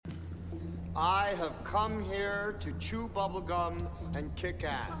I have come here to chew bubblegum and kick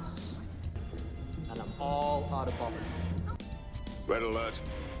ass. And I'm all out of bubblegum. Red alert.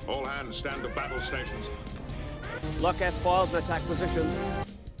 All hands stand to battle stations. Lock S-files and attack positions.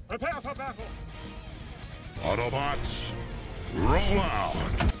 Prepare for battle. Autobots, roll out.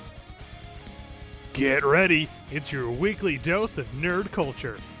 Get ready. It's your weekly dose of nerd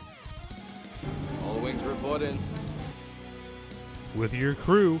culture. All wings report in. With your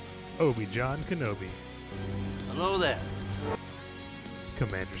crew, Obi-Wan Kenobi, Hello there.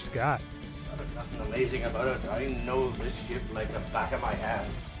 Commander Scott, There's nothing amazing about it. I know this ship like the back of my hand.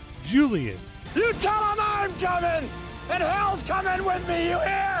 Julian, You tell him I'm coming! And hell's coming with me, you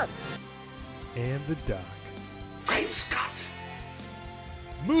hear? and the Doc. Great Scott!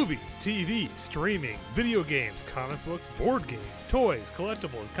 Movies, TV, streaming, video games, comic books, board games, toys,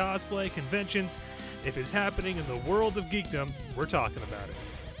 collectibles, cosplay, conventions. If it's happening in the world of geekdom, we're talking about it.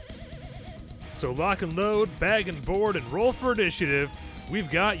 So lock and load, bag and board, and roll for initiative. We've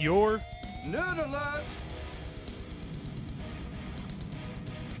got your Nerd alert!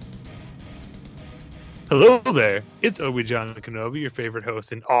 Hello there, it's Obi-Wan Kenobi, your favorite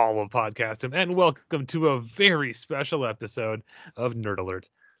host in all of podcasting, and welcome to a very special episode of Nerd Alert.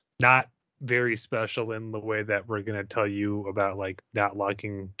 Not very special in the way that we're going to tell you about, like, not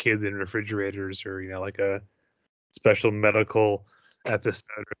locking kids in refrigerators or, like a special medical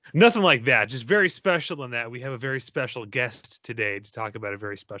episode. Nothing like that, just very special in that we have a very special guest today to talk about a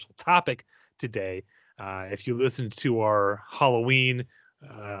very special topic today. If you listened to our Halloween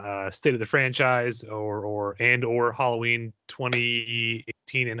State of the Franchise or Halloween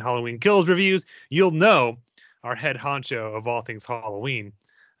 2018 and Halloween Kills reviews, you'll know our head honcho of all things Halloween.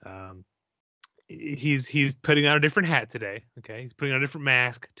 He's putting on a different hat today. Okay, he's putting on a different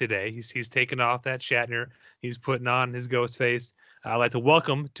mask today. He's taking off that Shatner. He's putting on his ghost face. I'd like to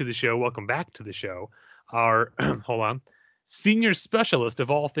welcome back to the show, our hold on, senior specialist of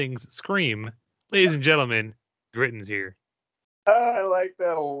all things Scream, ladies and gentlemen, Gritton's here. I like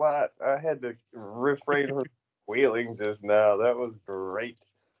that a lot. I had to refrain from squealing just now. That was great.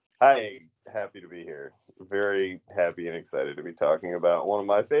 Hi, happy to be here. Very happy and excited to be talking about one of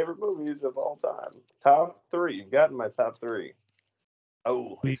my favorite movies of all time. Top 3. You've gotten my top 3.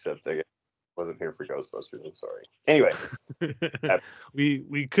 Oh, except I wasn't here for Ghostbusters. I'm sorry. Anyway.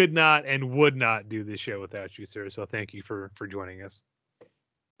 we could not and would not do this show without you, sir. So thank you for joining us.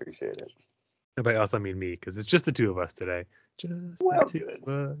 Appreciate it. And by us, I mean me, because it's just the two of us today. Just Well, the two good.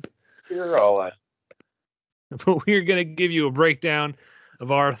 of us. You're all I. But we're going to give you a breakdown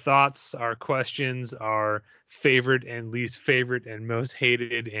of our thoughts, our questions, our favorite and least favorite and most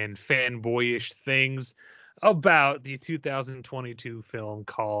hated and fanboyish things about the 2022 film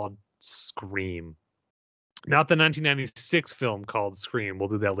called Scream. Not the 1996 film called Scream. We'll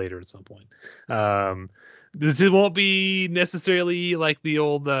do that later at some point. This won't be necessarily like the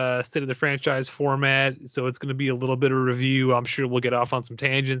old State of the Franchise format, so it's going to be a little bit of review. I'm sure we'll get off on some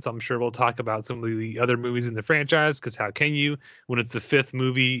tangents. I'm sure we'll talk about some of the other movies in the franchise, because how can you? When it's the fifth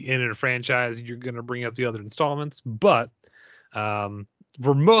movie in a franchise, you're going to bring up the other installments. But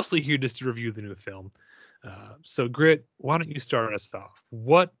we're mostly here just to review the new film. So, Grit, why don't you start us off?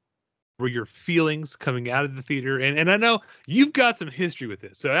 What were your feelings coming out of the theater? And I know you've got some history with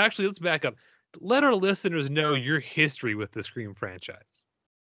this, so actually, let's back up. Let our listeners know your history with the Scream franchise.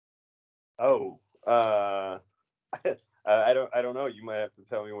 Oh, I don't know. You might have to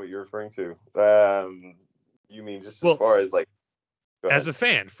tell me what you're referring to. You mean just as far as like, as a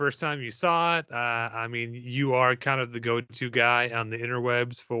fan, first time you saw it? I mean, you are kind of the go-to guy on the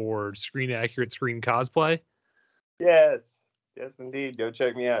interwebs for screen accurate screen cosplay. Yes, indeed. Go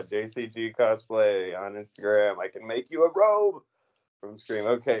check me out, JCG Cosplay on Instagram. I can make you a robe from Scream.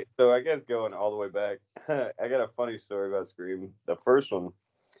 Okay, so I guess going all the way back, I got a funny story about Scream. The first one,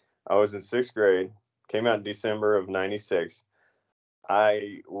 I was in 6th grade, came out in December of 96.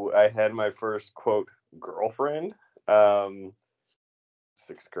 I had my first, quote, girlfriend, 6th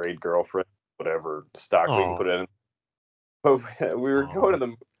grade girlfriend, whatever stock we can put in. But we were going to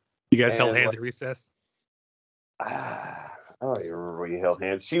the... You guys held hands at recess? I don't even remember when you held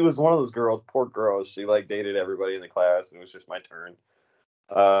hands. She was one of those girls, poor girls. She like dated everybody in the class, and it was just my turn.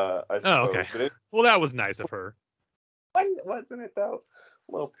 I suppose. Okay. Well, that was nice of her. Wasn't it though?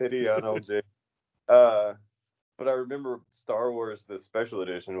 A little pity on OJ. But I remember Star Wars, the special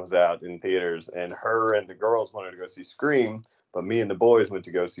edition, was out in theaters, and her and the girls wanted to go see Scream, but me and the boys went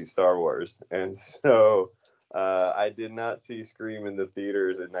to go see Star Wars, and so I did not see Scream in the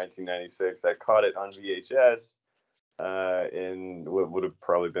theaters in 1996. I caught it on VHS. In what would have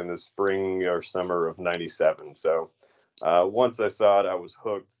probably been the spring or summer of 97. So Once I saw it, I was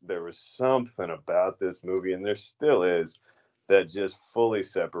hooked. There was something about this movie, and there still is, that just fully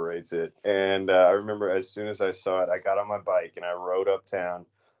separates it. And I remember as soon as I saw it, I got on my bike and I rode uptown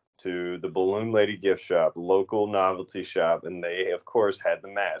to the Balloon Lady gift shop, local novelty shop, and they, of course, had the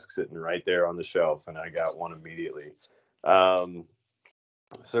mask sitting right there on the shelf, and I got one immediately.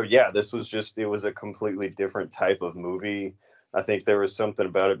 So yeah, this was just, it was a completely different type of movie. I think there was something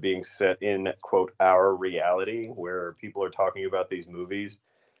about it being set in, quote, our reality, where people are talking about these movies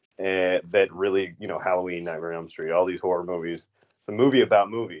and that really, you know, Halloween, Nightmare on Elm Street, all these horror movies, the movie about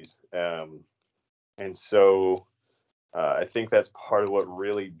movies. And so I think that's part of what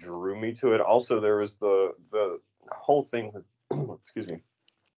really drew me to it. Also, there was the whole thing with, excuse me,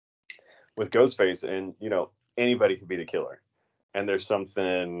 with Ghostface, and, you know, anybody could be the killer. And there's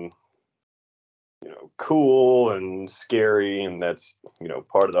something, you know, cool and scary, and that's, you know,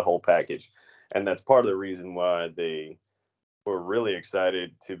 part of the whole package. And that's part of the reason why they were really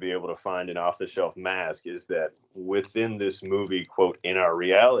excited to be able to find an off-the-shelf mask, is that within this movie, quote, in our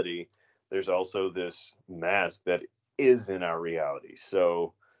reality, there's also this mask that is in our reality.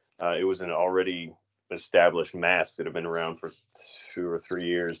 So it was an already established mask that had been around for 2 or 3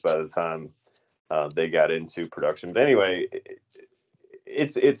 years by the time they got into production. But anyway,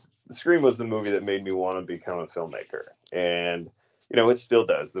 it's Scream was the movie that made me want to become a filmmaker, and you know, it still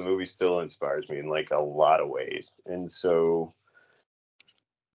does. The movie still inspires me in like a lot of ways, and so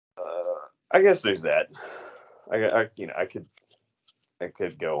I guess there's that. I you know, I could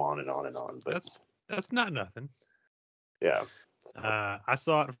go on and on and on, but that's not nothing. Yeah. I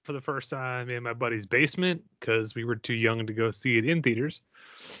saw it for the first time in my buddy's basement because we were too young to go see it in theaters.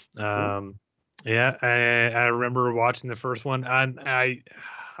 Yeah, I remember watching the first one, and I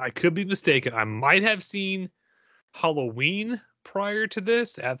could be mistaken. I might have seen Halloween prior to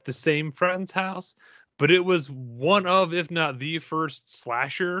this at the same friend's house, but it was one of, if not the first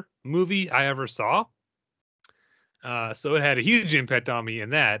slasher movie I ever saw. So it had a huge impact on me in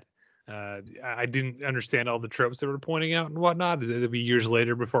that. I didn't understand all the tropes they were pointing out and whatnot. It'd be years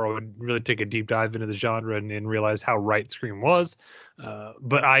later before I would really take a deep dive into the genre and realize how right Scream was.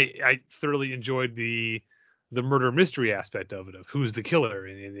 But I thoroughly enjoyed the murder mystery aspect of it, of who's the killer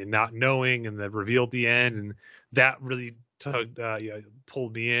and not knowing, and the reveal at the end, and that really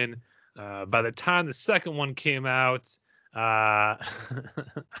pulled me in. By the time the second one came out, I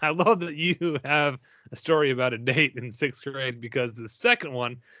love that you have a story about a date in 6th grade, because the second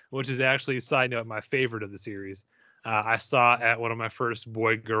one, which is actually, side note, my favorite of the series, I saw at one of my first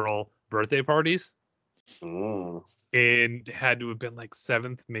boy-girl birthday parties, and had to have been like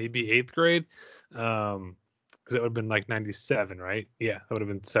 7th, maybe 8th grade, because it would have been like 97, right? Yeah, that would have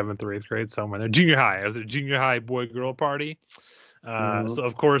been 7th or 8th grade, somewhere there. Junior high. I was at a junior high boy-girl party. So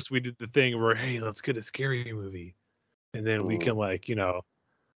of course we did the thing where, hey, let's get a scary movie. And then we can, like, you know,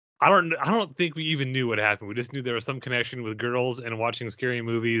 I don't think we even knew what happened. We just knew there was some connection with girls and watching scary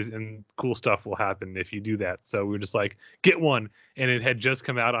movies, and cool stuff will happen if you do that. So we were just like, get one. And it had just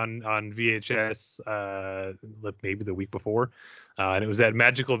come out on VHS maybe the week before. And it was that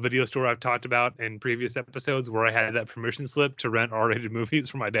magical video store I've talked about in previous episodes, where I had that permission slip to rent R-rated movies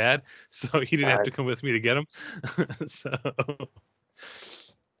for my dad. So he didn't have to come with me to get them. So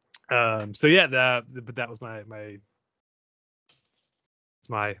yeah, but that was my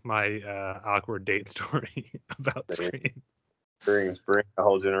awkward date story about Scream. Bring a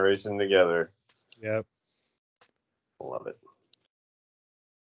whole generation together. Yep. Love it.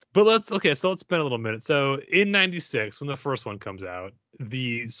 But let's spend a little minute. So in 96, when the first one comes out,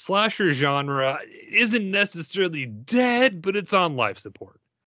 the slasher genre isn't necessarily dead, but it's on life support.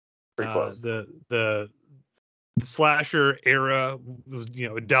 Pretty close. The slasher era was, you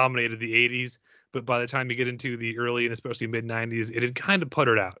know, it dominated the 80s. But by the time you get into the early and especially mid 90s, it had kind of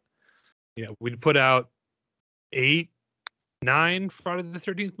puttered out. You know, we'd put out 8, 9 Friday the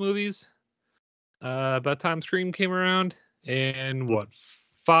 13th movies by the time Scream came around, and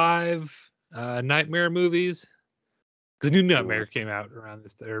 5 Nightmare movies, because New Nightmare came out around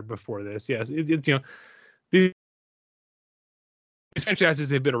this or before this. Yes, it's you know, these franchises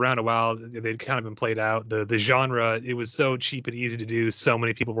have been around a while. They'd kind of been played out. The genre, it was so cheap and easy to do. So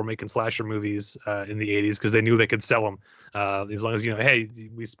many people were making slasher movies in the 80s because they knew they could sell them. As long as, you know, hey,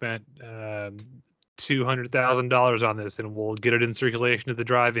 we spent $200,000 on this, and we'll get it in circulation at the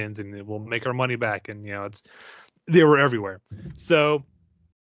drive-ins, and we'll make our money back. And, you know, they were everywhere. So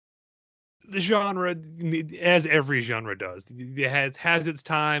the genre, as every genre does, it has its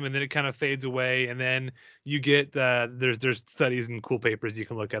time, and then it kind of fades away, and then you get there's studies and cool papers you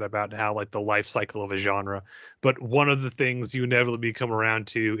can look at about how, like, the life cycle of a genre. But one of the things you inevitably come around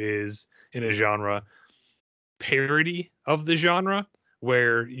to is, in a genre, parody of the genre,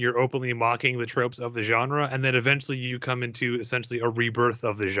 where you're openly mocking the tropes of the genre, and then eventually you come into essentially a rebirth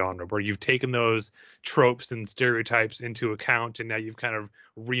of the genre, where you've taken those tropes and stereotypes into account, and now you've kind of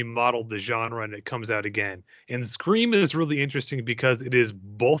remodeled the genre, and it comes out again. And Scream is really interesting because it is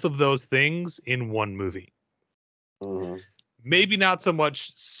both of those things in one movie. Mm-hmm. Maybe not so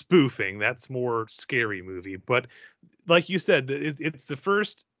much spoofing, that's more scary movie, but like you said, it's the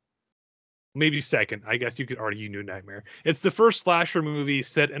first, maybe second, I guess you could argue, New Nightmare. It's the first slasher movie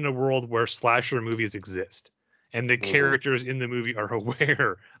set in a world where slasher movies exist, and the characters in the movie are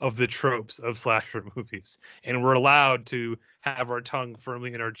aware of the tropes of slasher movies, and we're allowed to have our tongue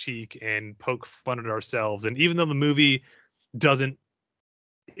firmly in our cheek and poke fun at ourselves. And even though the movie doesn't,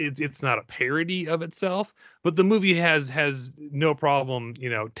 it's not a parody of itself, but the movie has no problem,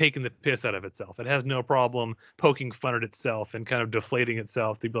 taking the piss out of itself. It has no problem poking fun at itself and kind of deflating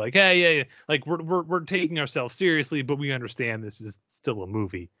itself to be like, hey, yeah, like we're taking ourselves seriously, but we understand this is still a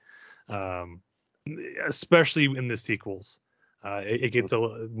movie. Especially in the sequels, it gets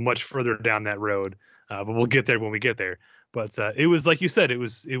much further down that road, but we'll get there when we get there. But it was, like you said, it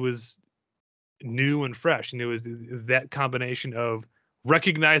was new and fresh, and it was that combination of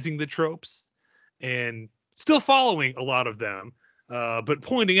recognizing the tropes and still following a lot of them, but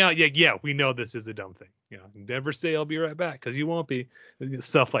pointing out, yeah, we know this is a dumb thing. Never say I'll be right back, because you won't be.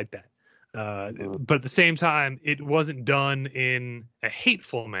 Stuff like that. But at the same time, it wasn't done in a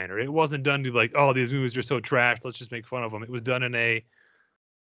hateful manner. It wasn't done to like, oh, these movies are so trash, let's just make fun of them. It was done in a,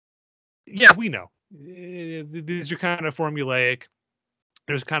 yeah, we know. These are kind of formulaic.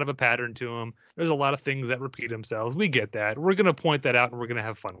 There's kind of a pattern to them. There's a lot of things that repeat themselves. We get that. We're going to point that out, and we're going to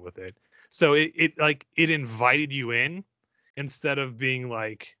have fun with it. So it invited you in instead of being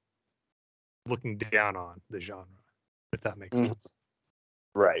like looking down on the genre, if that makes sense.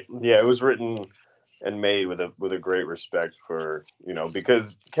 Right. Yeah, it was written and made with a great respect for,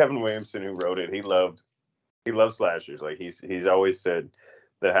 because Kevin Williamson, who wrote it, he loved slashers. Like he's always said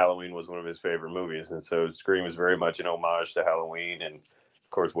that Halloween was one of his favorite movies, and so Scream is very much an homage to Halloween. And of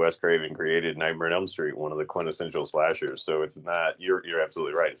course, Wes Craven created Nightmare on Elm Street, one of the quintessential slashers. So it's not, you're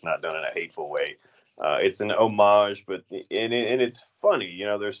absolutely right, it's not done in a hateful way. It's an homage, but and it's funny.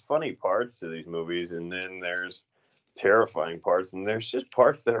 There's funny parts to these movies, and then there's terrifying parts, and there's just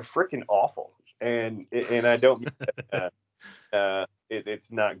parts that are freaking awful. And I don't mean that,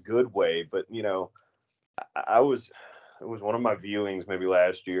 it's not good way, but it was one of my viewings maybe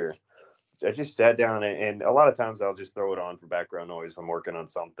last year. I just sat down, and a lot of times I'll just throw it on for background noise if I'm working on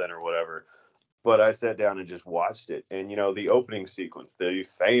something or whatever. But I sat down and just watched it. And, the opening sequence, the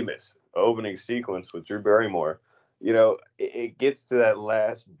famous opening sequence with Drew Barrymore, it gets to that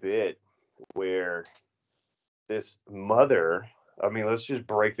last bit where this mother, let's just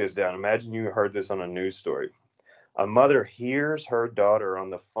break this down. Imagine you heard this on a news story. A mother hears her daughter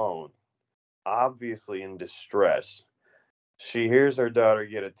on the phone, obviously in distress. She hears her daughter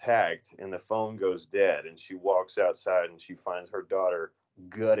get attacked, and the phone goes dead, and she walks outside, and she finds her daughter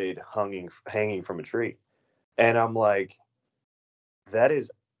gutted, hanging from a tree. And I'm like, that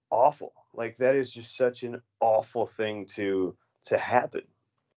is awful. Like, that is just such an awful thing to happen.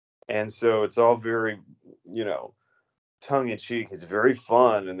 And so it's all very, tongue-in-cheek. It's very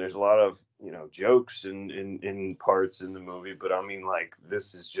fun, and there's a lot of, jokes in parts in the movie. But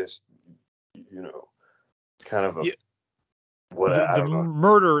this is just, kind of a... Yeah. The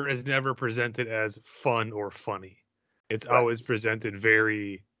murder is never presented as fun or funny. It's always presented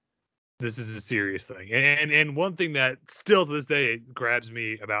very, this is a serious thing. And one thing that still to this day grabs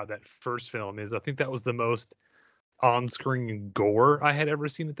me about that first film is I think that was the most on-screen gore I had ever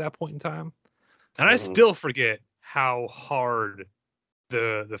seen at that point in time. And I still forget how hard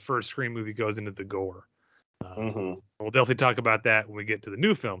the first Scream movie goes into the gore. We'll definitely talk about that when we get to the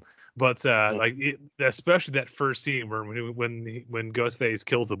new film. But especially that first scene where when Ghostface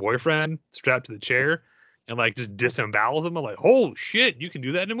kills the boyfriend strapped to the chair and just disembowels him, I'm like, oh shit, you can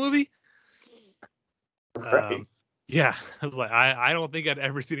do that in a movie? Right. Yeah, I was like, I don't think I'd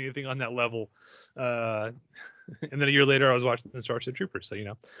ever seen anything on that level. And then a year later, I was watching the Starship Troopers,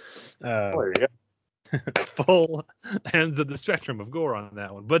 so full ends of the spectrum of gore on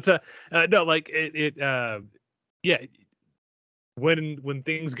that one. But yeah. When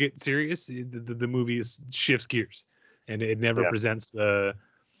things get serious, the movie shifts gears, and it never presents the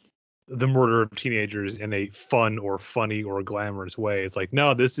murder of teenagers in a fun or funny or glamorous way. It's like,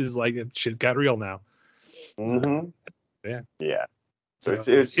 no, this is like shit got real now. Yeah. So it's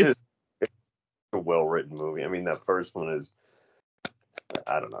just a well-written movie. That first one is,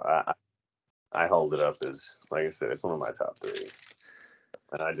 I don't know. I hold it up as, like I said, it's one of my top three.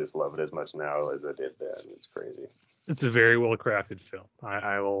 and I just love it as much now as I did then. It's crazy. It's a very well crafted film.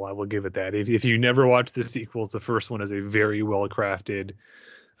 I will give it that. If you never watched the sequels, the first one is a very well crafted.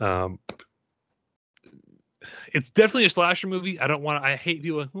 It's definitely a slasher movie. I hate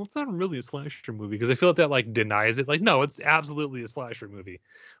people. Well, it's not really a slasher movie because I feel like that like denies it. Like, no, it's absolutely a slasher movie,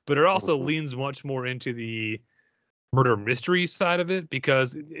 but it also leans much more into the murder mystery side of it,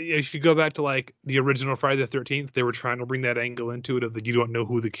 because if you go back to like the original Friday the 13th, they were trying to bring that angle into it of that you don't know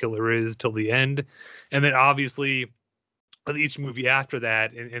who the killer is till the end, and then obviously with each movie after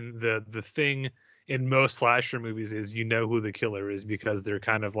that, and the thing in most slasher movies is you know who the killer is because they're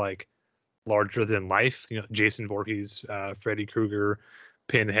kind of like larger than life. You know, Jason Voorhees, Freddy Krueger,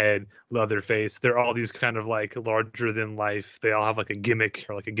 Pinhead, Leatherface. They're all these kind of like larger than life. They all have like a gimmick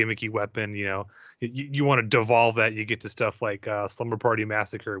or like a gimmicky weapon. You know, you want to devolve that. You get to stuff like Slumber Party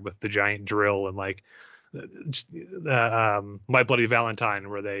Massacre with the giant drill, and like My Bloody Valentine,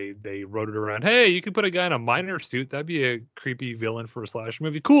 where they wrote it around. Hey, you could put a guy in a miner suit. That'd be a creepy villain for a slasher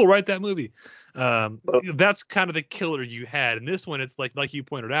movie. Cool, write that movie. That's kind of the killer you had. And this one, it's like you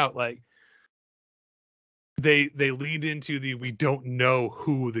pointed out, like they leaned into we don't know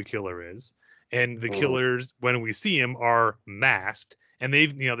who the killer is, and the killers, when we see him, are masked, and they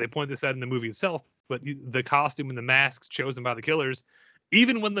point this out in the movie itself, but the costume and the masks chosen by the killers,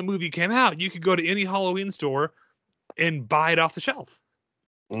 even when the movie came out, you could go to any Halloween store and buy it off the shelf.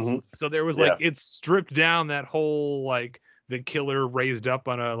 So there was it's stripped down that whole like the killer raised up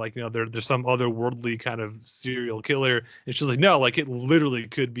on a like, there's some otherworldly kind of serial killer. It's just like, no, like it literally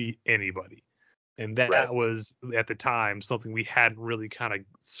could be anybody. And that was, at the time, something we hadn't really kind of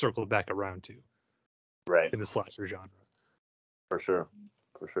circled back around to. Right. In the slasher genre. For sure.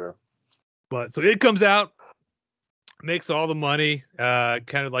 But so it comes out, makes all the money.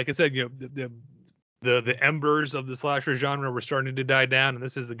 Kind of like I said, the embers of the slasher genre were starting to die down, and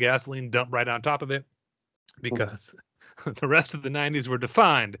this is the gasoline dumped right on top of it, because the rest of the 90s were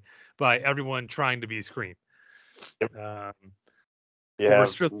defined by everyone trying to be Scream. We're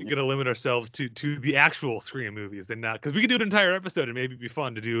strictly going to limit ourselves to the actual Scream movies, and not because we could do an entire episode and maybe it'd be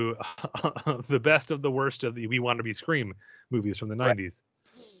fun to do the best of the worst of the We Want to Be Scream movies from the 90s.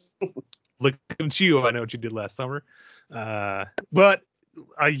 Look at you. I know what you did last summer. But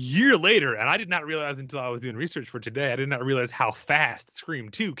a year later, and I did not realize until I was doing research for today, I did not realize how fast Scream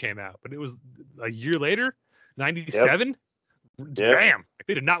 2 came out. But it was a year later, 97. Yep. Damn.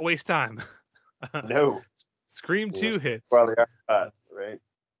 They did not waste time. No. Scream 2 hits. Well, they are hot, right?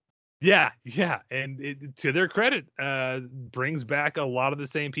 Yeah. And to their credit, brings back a lot of the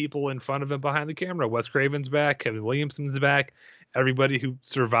same people in front of him behind the camera. Wes Craven's back. Kevin Williamson's back. Everybody who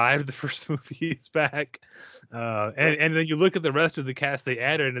survived the first movie is back. And then you look at the rest of the cast they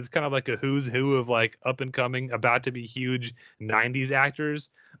added, and it's kind of like a who's who of like up and coming, about to be huge 90s actors.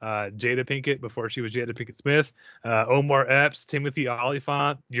 Jada Pinkett before she was Jada Pinkett Smith. Omar Epps, Timothy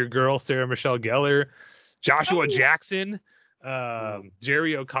Olyphant, your girl Sarah Michelle Gellar, Joshua Jackson,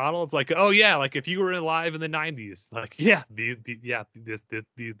 Jerry O'Connell. It's like, oh yeah, like if you were alive in the 90s, like this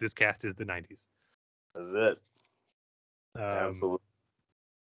cast is the 90s. That's it. Absolutely.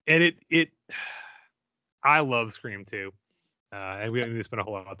 And it I love Scream 2. And we don't need to spend a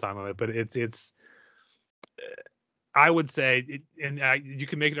whole lot of time on it, but it's I would say you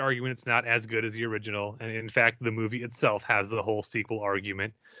can make an argument it's not as good as the original, and in fact the movie itself has the whole sequel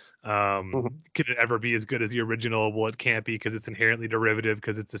argument. Could it ever be as good as the original? Well, it can't be, because it's inherently derivative,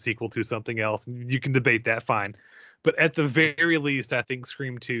 because it's a sequel to something else. You can debate that, fine. But at the very least, I think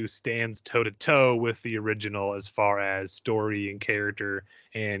Scream 2 stands toe-to-toe with the original as far as story and character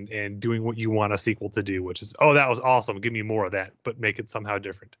and doing what you want a sequel to do, which is, oh, that was awesome, give me more of that, but make it somehow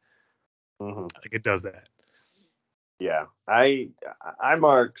different. Like it does that. Yeah. I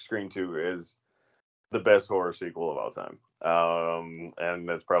mark Scream 2 as the best horror sequel of all time. And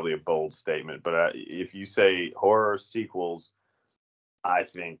that's probably a bold statement, but if you say horror sequels, I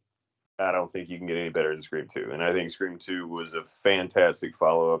don't think you can get any better than Scream 2. And I think Scream 2 was a fantastic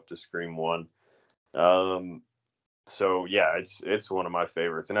follow-up to Scream 1. So yeah, it's one of my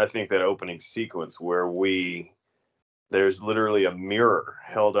favorites. And I think that opening sequence where there's literally a mirror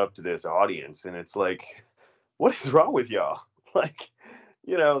held up to this audience, and it's like, what is wrong with y'all? Like,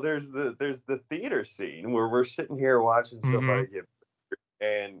 there's the theater scene where we're sitting here watching somebody get,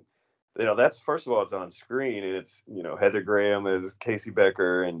 and that's, first of all, it's on screen, and it's Heather Graham as Casey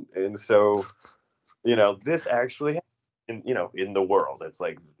Becker, and so this actually in the world, it's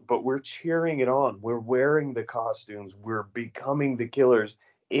like, but we're cheering it on, we're wearing the costumes, we're becoming the killers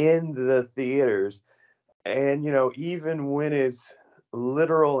in the theaters, and even when it's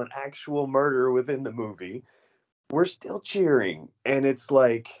literal and actual murder within the movie, we're still cheering, and it's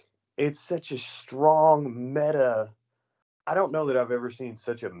like it's such a strong meta. I don't know that I've ever seen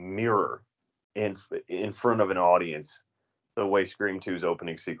such a mirror in front of an audience the way Scream 2's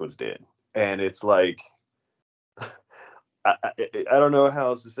opening sequence did, and it's like I don't know how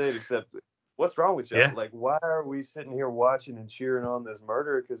else to say it except what's wrong with you? Yeah. Like, why are we sitting here watching and cheering on this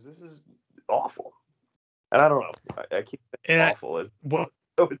murder? Because this is awful, and I don't know. I keep saying awful as well.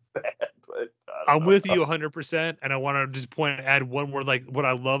 It's bad, but I'm with you 100%, and I want to just add one more. Like, what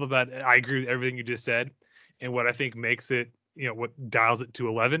I love about I agree with everything you just said, and what I think makes it, what dials it to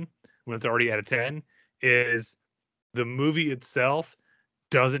 11 when it's already at a 10 is the movie itself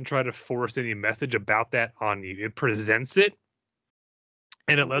doesn't try to force any message about that on you. It presents it,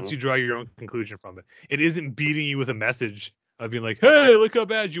 and it lets you draw your own conclusion from it. It isn't beating you with a message of being like, hey, look how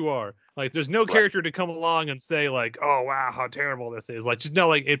bad you are. Like, there's no character to come along and say, like, oh, wow, how terrible this is. Like, just know,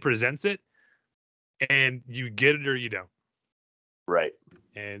 like, it presents it, and you get it or you don't. Right.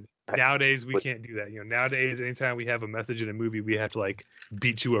 And nowadays, we can't do that. Nowadays, anytime we have a message in a movie, we have to, like,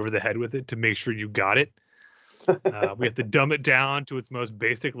 beat you over the head with it to make sure you got it. We have to dumb it down to its most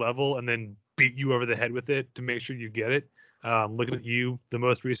basic level and then beat you over the head with it to make sure you get it. Looking at you, the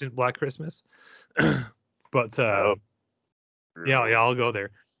most recent Black Christmas. But, yeah, I'll go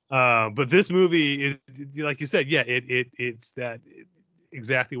there. But this movie is, like you said, yeah, it's that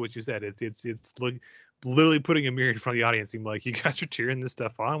exactly what you said. It's literally putting a mirror in front of the audience, being like, you guys are cheering this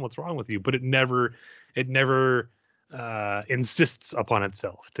stuff on. What's wrong with you? But it never insists upon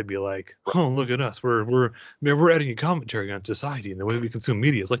itself to be like, oh, look at us. We're adding a commentary on society and the way we consume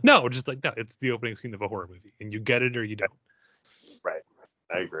media. It's like, no, just like that. It's the opening scene of a horror movie, and you get it or you don't. Right.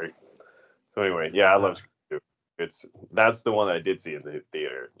 I agree. So anyway, yeah, I love Scream 2. That's the one that I did see in the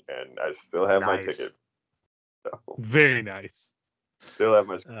theater, and I still have my ticket. So. Very nice. Still have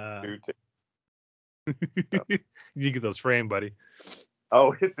my Scream 2 ticket. So. You get those framed, buddy.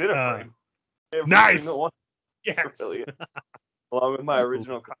 Oh, it's in a frame. Nice. Yes. Along with my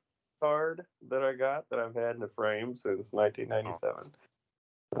original card that I got that I've had in a frame since 1997.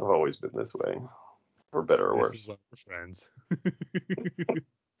 I've always been this way, for better or worse. This is what we're friends.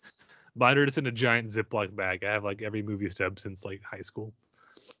 Mine are just in a giant Ziploc bag. I have like every movie stub since like high school.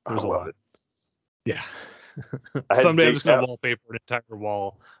 There's a lot. It. Yeah. Someday I'm just gonna wallpaper an entire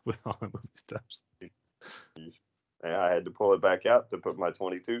wall with all my movie stubs. Yeah, I had to pull it back out to put my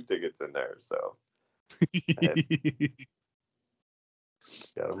 22 tickets in there. So.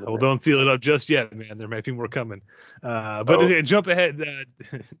 Well, don't seal it up just yet, man. There might be more coming. But jump ahead.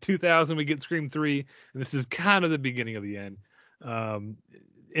 2000, we get Scream 3, and this is kind of the beginning of the end.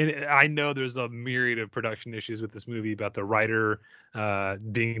 And I know there's a myriad of production issues with this movie about the writer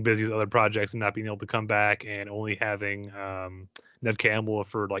being busy with other projects and not being able to come back, and only having Neve Campbell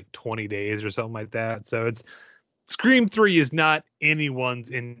for like 20 days or something like that. So it's Scream 3 is not anyone's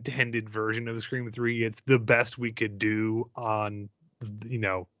intended version of Scream 3. It's the best we could do on,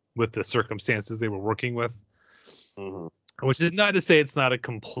 with the circumstances they were working with. Mm-hmm. Which is not to say it's not a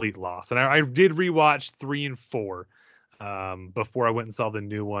complete loss. And I did rewatch 3 and 4 before I went and saw the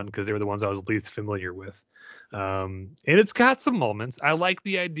new one, because they were the ones I was least familiar with. And it's got some moments. I like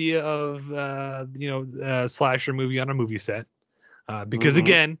the idea of, a slasher movie on a movie set. Because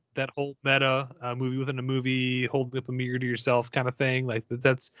again, that whole meta movie within a movie, holding up a mirror to yourself kind of thing, like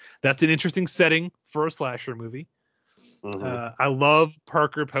that's an interesting setting for a slasher movie. I love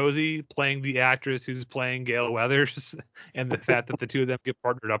Parker Posey playing the actress who's playing Gale Weathers, and the fact that the two of them get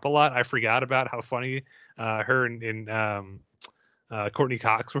partnered up a lot. I forgot about how funny her and Courtney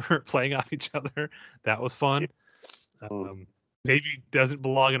Cox were playing off each other. That was fun. Maybe doesn't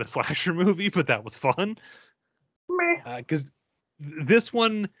belong in a slasher movie, but that was fun. Because this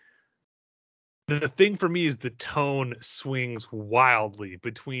one, the thing for me is the tone swings wildly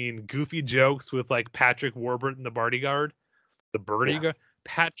between goofy jokes with like Patrick Warburton, the bodyguard,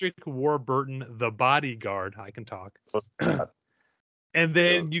 Patrick Warburton, the bodyguard. I can talk. And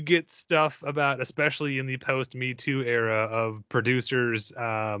then you get stuff about, especially in the post Me Too era, of producers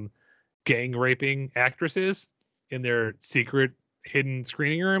gang raping actresses in their secret hidden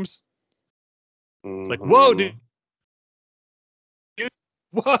screening rooms. It's like, whoa, dude.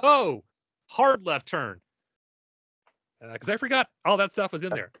 Whoa, hard left turn. Because I forgot all that stuff was in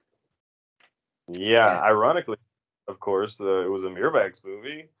there. Yeah, ironically, of course, it was a Miramax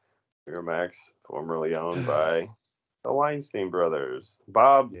movie. Miramax, formerly owned by the Weinstein brothers.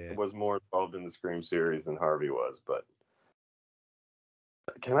 Bob was more involved in the Scream series than Harvey was, but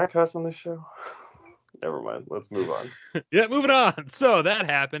can I cuss on this show? Never mind. Let's move on. Yeah, moving on. So that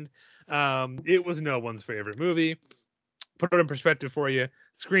happened. It was no one's favorite movie. put it in perspective for you,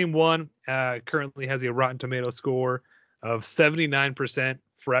 Scream 1 currently has a Rotten Tomato score of 79%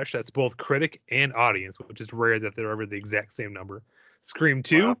 fresh. That's both critic and audience, which is rare that they're ever the exact same number. Scream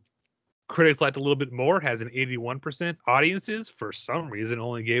 2, Wow. critics liked a little bit more, has an 81%. Audiences, for some reason,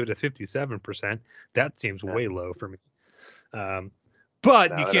 only gave it a 57%. That seems way low for me.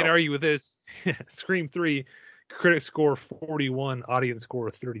 But you can't argue with this. Scream 3, critic score 41, audience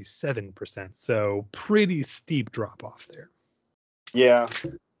score 37%. So pretty steep drop off there. Yeah.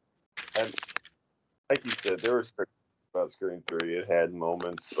 And like you said, there was about Scream 3. It had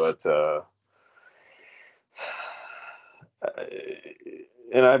moments, but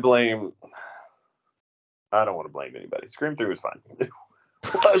and I don't want to blame anybody. Scream 3 was fine.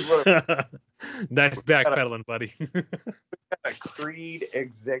 Nice backpedaling, buddy. A Creed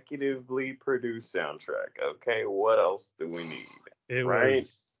executively produced soundtrack. Okay, what else do we need? It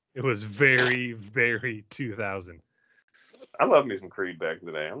was very, very 2000. I love me some Creed back in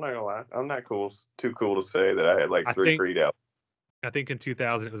the day. I'm not gonna lie. I'm not too cool to say that I had like three Creed out. I think in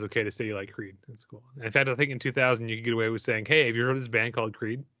 2000 it was okay to say you like Creed. That's cool. In fact, I think in 2000 you could get away with saying, "Hey, have you heard of this band called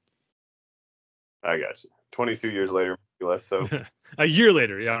Creed?" I got you. 22 years later, less so. A year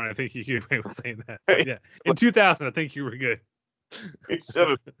later, yeah, I think you could get away with saying that. But yeah, in 2000, I think you were good. You should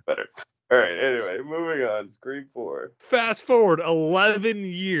have been better. All right. Anyway, moving on. Scream 4. Fast forward 11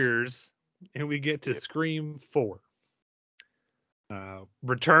 years, and we get to Scream 4.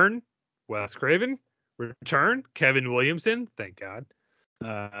 Return, Wes Craven. Return, Kevin Williamson. Thank God.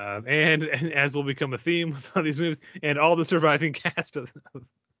 And as will become a theme with all these movies, and all the surviving cast of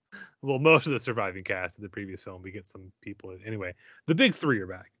most of the surviving cast of the previous film, we get some people. Anyway, the big three are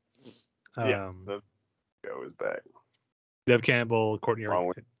back. The show is back. Nev Campbell, Courtney.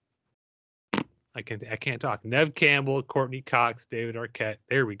 I can't talk. Nev Campbell, Courtney Cox, David Arquette.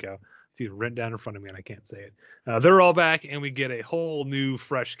 There we go. See it written down in front of me, and I can't say it. They're all back, and we get a whole new,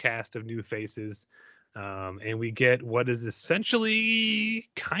 fresh cast of new faces. And we get what is essentially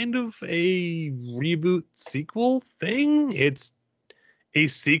kind of a reboot sequel thing. It's a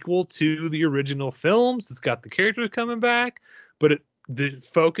sequel to the original films. It's got the characters coming back, but the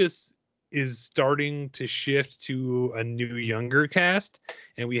focus is starting to shift to a new, younger cast.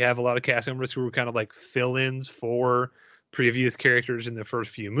 And we have a lot of cast members who were kind of like fill-ins for previous characters in the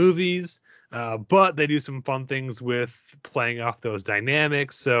first few movies. But they do some fun things with playing off those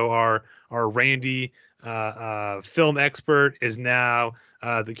dynamics. So our Randy, film expert, is now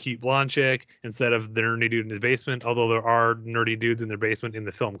the cute blonde chick instead of the nerdy dude in his basement. Although there are nerdy dudes in their basement in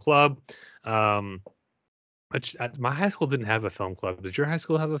the film club. Which my high school didn't have a film club. Did your high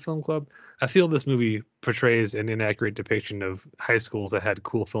school have a film club? I feel this movie portrays an inaccurate depiction of high schools that had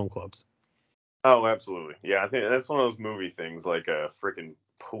cool film clubs. Oh, absolutely. Yeah, I think that's one of those movie things, like a freaking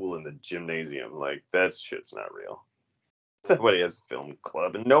pool in the gymnasium. Like, that shit's not real. Nobody has a film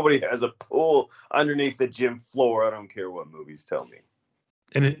club, and nobody has a pool underneath the gym floor. I don't care what movies tell me.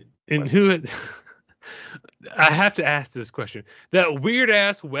 I have to ask this question. That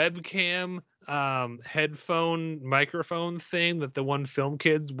weird-ass webcam headphone microphone thing that the one film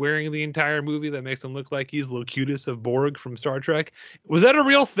kid's wearing the entire movie that makes him look like he's Locutus of Borg from Star Trek. Was that a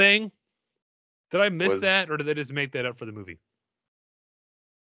real thing? Did I miss that, or did they just make that up for the movie?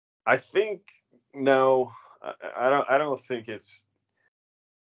 I think no. I don't think it's,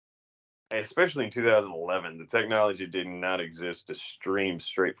 especially in 2011, the technology did not exist to stream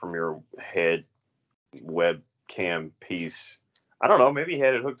straight from your head webcam piece. I don't know, maybe he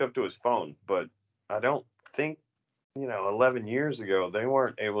had it hooked up to his phone, but I don't think, 11 years ago, they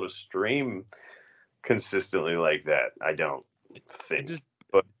weren't able to stream consistently like that. I don't think. It just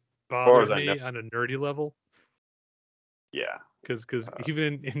bothered me on a nerdy level. Yeah. Because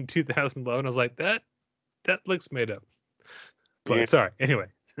even in 2011, I was like, that looks made up. But yeah. Sorry. Anyway,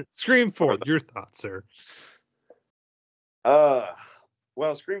 Scream 4, your thoughts, sir?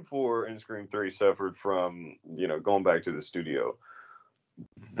 Well, Scream 4 and Scream 3 suffered from, going back to the studio.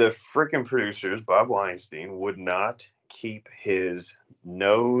 The freaking producers, Bob Weinstein, would not keep his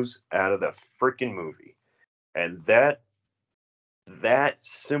nose out of the freaking movie. And that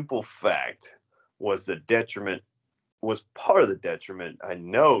simple fact was part of the detriment, I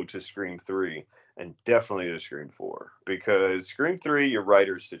know, to Scream 3 and definitely to Scream 4. Because Scream 3, your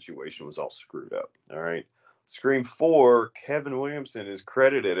writer's situation was all screwed up. All right. Scream 4, Kevin Williamson is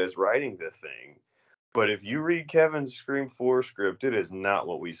credited as writing the thing. But if you read Kevin's Scream 4 script, it is not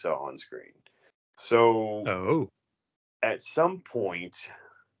what we saw on screen. So at some point,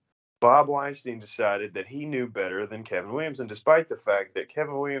 Bob Weinstein decided that he knew better than Kevin Williamson, despite the fact that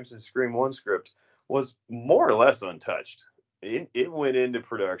Kevin Williamson's Scream 1 script was more or less untouched. it went into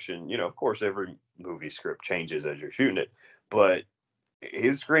production. You know, of course, every movie script changes as you're shooting it, but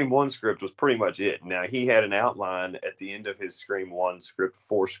his Scream 1 script was pretty much it. Now, he had an outline at the end of his Scream 1 script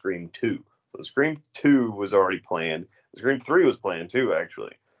for Scream 2. So Scream 2 was already planned. Scream 3 was planned too,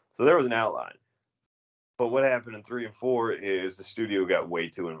 actually. So there was an outline. But what happened in 3 and 4 is the studio got way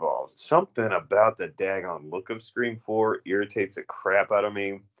too involved. Something about the daggone look of Scream 4 irritates the crap out of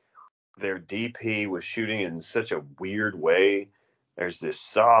me. Their DP was shooting in such a weird way. There's this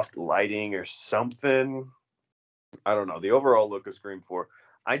soft lighting or something. I don't know. The overall look of Scream 4.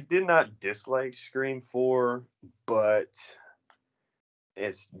 I did not dislike Scream 4, but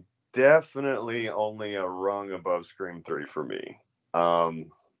it's definitely only a rung above Scream 3 for me.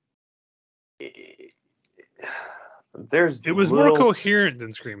 It was more coherent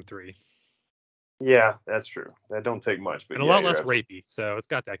than Scream 3. Yeah, that's true. That don't take much, but and a lot less rapey, so it's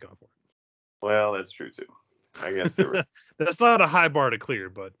got that going for it. Well, that's true too. I guess that's not a high bar to clear,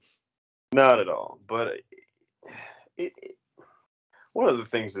 but not at all. But one of the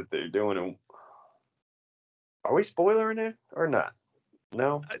things that they're doing, are we spoiling it or not?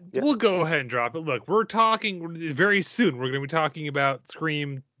 No, We'll go ahead and drop it. Look, we're talking very soon. We're going to be talking about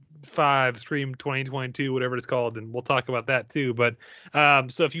Scream 5, Scream 2022, whatever it's called, and we'll talk about that too. But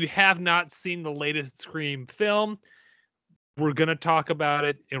so if you have not seen the latest Scream film, we're going to talk about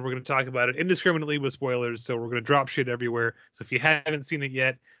it, and we're going to talk about it indiscriminately with spoilers. So we're going to drop shit everywhere. So if you haven't seen it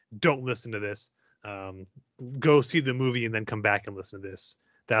yet, don't listen to this. Go see the movie and then come back and listen to this.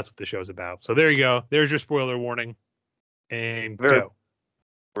 That's what the show's about. So there you go. There's your spoiler warning. And go.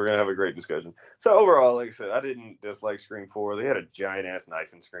 We're going to have a great discussion. So overall, like I said, I didn't dislike Scream 4. They had a giant-ass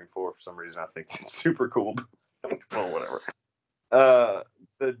knife in Scream 4 for some reason. I think it's super cool. Well, whatever.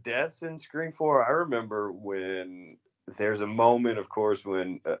 The deaths in Scream 4, I remember when there's a moment, of course,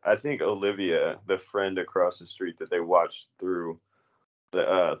 when I think Olivia, the friend across the street that they watched through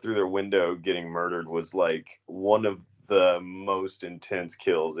their window getting murdered, was like one of the most intense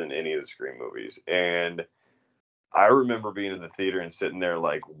kills in any of the Scream movies. And I remember being in the theater and sitting there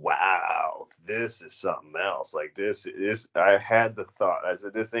like, wow, this is something else. Like this is, I had the thought, I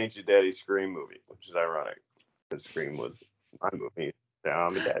said, this ain't your daddy's Scream movie, which is ironic because Scream was my movie. Now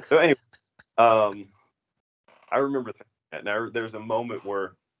I'm a dad. So anyway, I remember that. Now there's a moment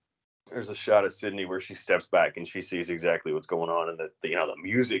where there's a shot of Sydney where she steps back and she sees exactly what's going on, and the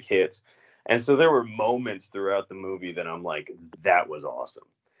music hits. And so there were moments throughout the movie that I'm like, that was awesome.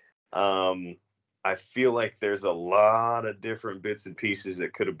 I feel like there's a lot of different bits and pieces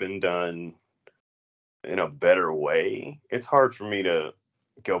that could have been done in a better way. It's hard for me to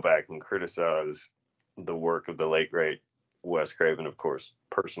go back and criticize the work of the late, great Wes Craven, of course,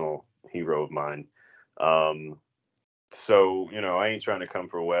 personal hero of mine. So, I ain't trying to come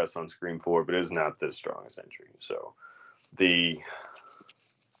for Wes on Scream 4, but it's not the strongest entry. So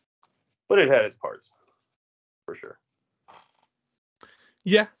but it had its parts for sure.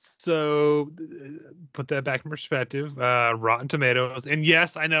 Yeah, so put that back in perspective. Rotten Tomatoes, and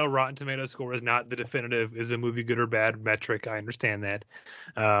yes, I know Rotten Tomatoes score is not the definitive, is a movie good or bad metric. I understand that,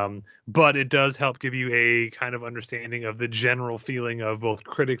 but it does help give you a kind of understanding of the general feeling of both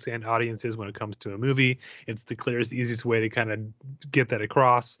critics and audiences when it comes to a movie. It's the clearest, easiest way to kind of get that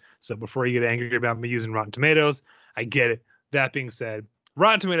across. So before you get angry about me using Rotten Tomatoes, I get it. That being said,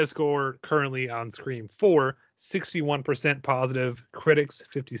 Rotten Tomatoes score currently on Scream 4, 61% positive, critics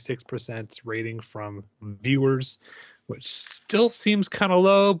 56% rating from viewers, which still seems kind of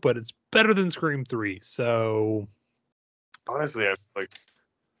low, but it's better than Scream 3. So honestly, I feel like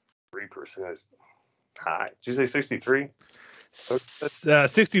 3% is high. Did you say 63?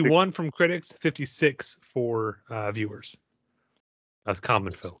 61 from critics, 56 for viewers. That's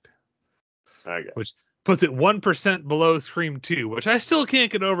common folk. Which puts it 1% below Scream 2, which I still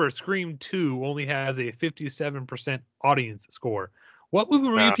can't get over. Scream 2 only has a 57% audience score. What movie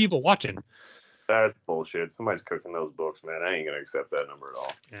were you people watching? That's bullshit. Somebody's cooking those books, man. I ain't going to accept that number at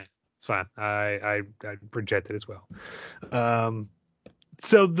all. Yeah, it's fine. I project it as well.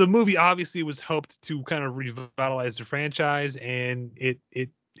 So the movie obviously was hoped to kind of revitalize the franchise, and it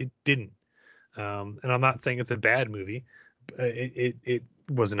didn't. And I'm not saying it's a bad movie. It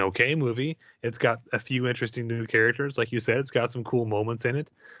was an okay movie. It's got a few interesting new characters. Like you said, it's got some cool moments in it.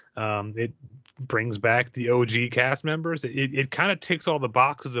 It brings back the OG cast members. It kind of ticks all the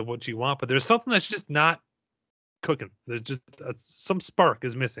boxes of what you want, but there's something that's just not cooking. There's just some spark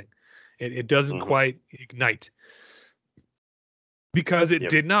is missing. It doesn't quite ignite. Because it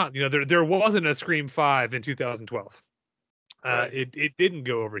did not. There wasn't a Scream 5 in 2012. Right. It didn't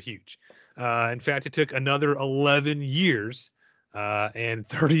go over huge. In fact, it took another 11 years and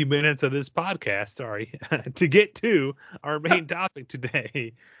 30 minutes of this podcast, sorry, to get to our main topic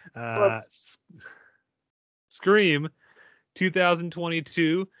today. Scream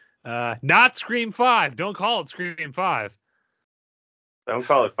 2022. Not Scream 5. Don't call it Scream 5. Don't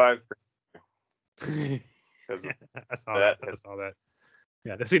call it 5. I saw that.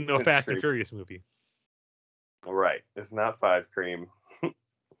 Yeah, this ain't no Fast and Furious movie. Right. It's not 5 Cream.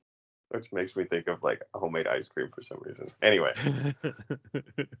 Which makes me think of like homemade ice cream for some reason. Anyway.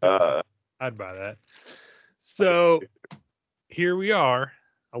 I'd buy that. So here we are,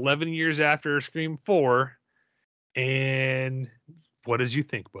 11 years after Scream 4. And what did you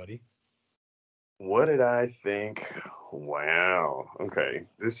think, buddy? What did I think? Wow. Okay.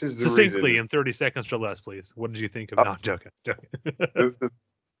 This is the succinctly reason... in 30 seconds or less, please. What did you think of? No, I'm joking. This is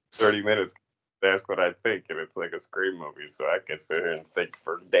 30 minutes. Ask what I think, and it's like a Scream movie, so I can sit here and think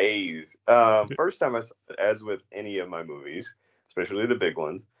for days. First time I saw it, as with any of my movies, especially the big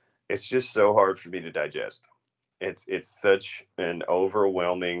ones, it's just so hard for me to digest. It's such an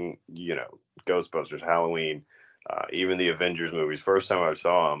overwhelming, Ghostbusters, Halloween, even the Avengers movies. First time I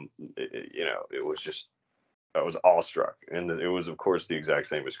saw them, it was just, I was awestruck, and it was of course the exact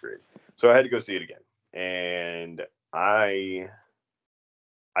same as Scream. So I had to go see it again, and I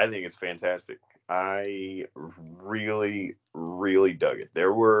think it's fantastic. I really, really dug it.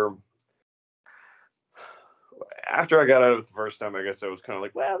 After I got out of it the first time, I guess I was kind of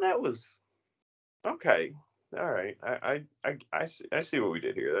like, well, that was okay. All right. I see what we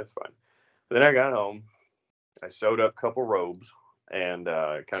did here. That's fine. Then I got home. I sewed up a couple robes and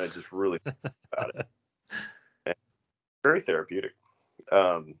kind of just really about it. And very therapeutic.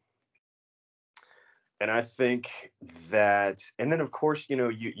 And I think that, and then of course,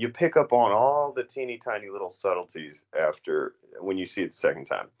 you pick up on all the teeny tiny little subtleties when you see it the second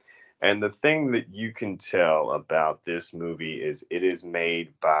time. And the thing that you can tell about this movie is it is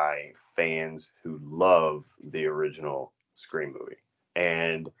made by fans who love the original Scream movie.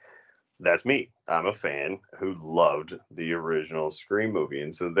 And that's me. I'm a fan who loved the original Scream movie.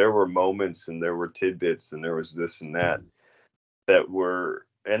 And so there were moments and there were tidbits and there was this and that were...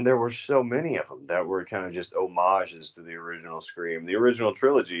 And there were so many of them that were kind of just homages to the original Scream, the original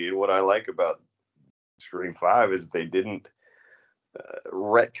trilogy. And what I like about Scream 5 is they didn't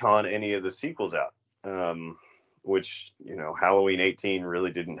retcon any of the sequels out, which, Halloween 18 really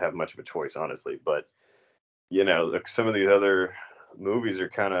didn't have much of a choice, honestly. But, some of these other movies are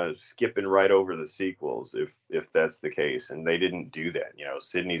kind of skipping right over the sequels, if that's the case. And they didn't do that.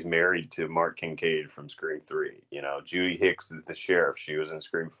 Sydney's married to Mark Kincaid from Scream 3. Judy Hicks is the sheriff. She was in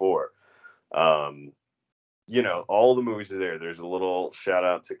Scream 4. All the movies are there. There's a little shout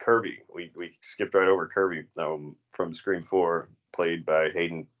out to Kirby. We skipped right over Kirby from Scream 4, played by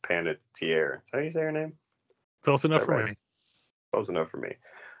Hayden Panettiere. Is that how you say her name? Close enough for me. Close enough for me.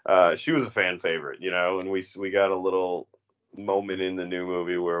 She was a fan favorite, and we got a little moment in the new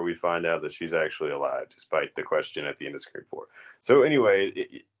movie where we find out that she's actually alive, despite the question at the end of Scream 4. So anyway,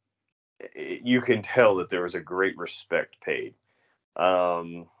 you can tell that there was a great respect paid.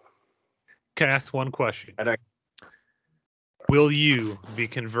 Can I ask one question? Will you be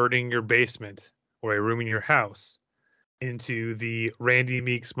converting your basement or a room in your house into the Randy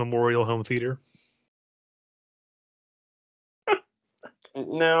Meeks Memorial Home Theater?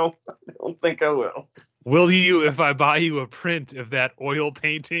 No, I don't think I will. Will you, if I buy you a print of that oil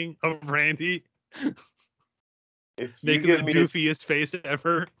painting of Randy, making the doofiest face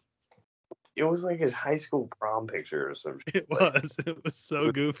ever? It was like his high school prom picture or something. It was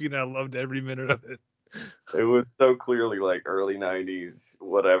so goofy, and I loved every minute of it. It was so clearly like early 90s,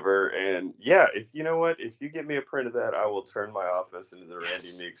 whatever. And yeah, if you get me a print of that, I will turn my office into the Randy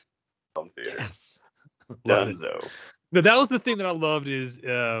Meeks Home Theater. Yes. Dunzo. No, that was the thing that I loved is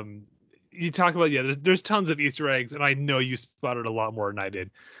you talk about, there's tons of Easter eggs, and I know you spotted a lot more than I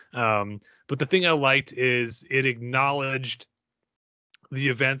did. But the thing I liked is it acknowledged the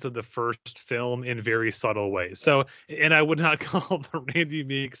events of the first film in very subtle ways. So, and I would not call the Randy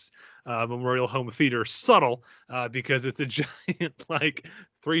Meeks Memorial Home Theater subtle because it's a giant,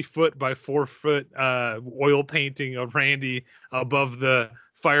 3 foot by 4 foot oil painting of Randy above the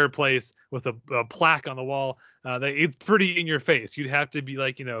fireplace with a plaque on the wall. It's pretty in your face. You'd have to be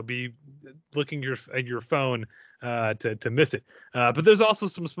be looking at your phone to miss it. But there's also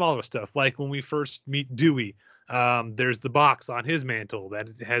some smaller stuff, like when we first meet Dewey. There's the box on his mantle that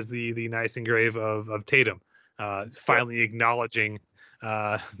has the nice engrave of Tatum, finally acknowledging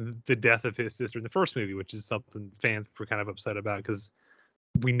the death of his sister in the first movie, which is something fans were kind of upset about because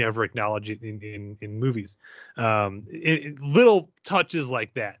we never acknowledge it in movies. Little touches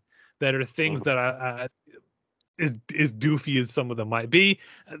like that are things that as doofy as some of them might be,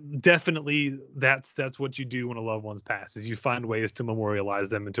 definitely that's what you do when a loved one's passed, is you find ways to memorialize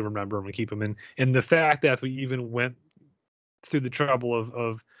them and to remember them and keep them in. And the fact that we even went through the trouble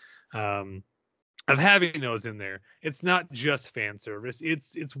of having those in there, it's not just fan service.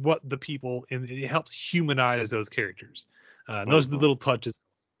 It's what the people in it helps humanize those characters. Those are the little touches.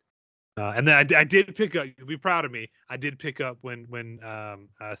 And then I did pick up. You'll be proud of me. I did pick up when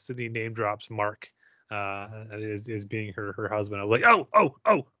Sydney name drops Mark is being her husband. I was like, oh,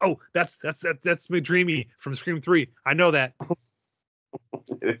 that's McDreamy from Scream 3. I know that.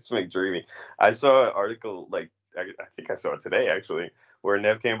 It's McDreamy. I saw an article, like I think I saw it today actually, where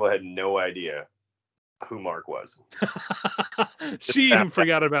Neve Campbell had no idea who Mark was. She even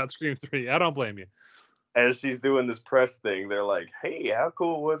forgot about Scream 3. I don't blame you. As she's doing this press thing, they're like, "Hey, how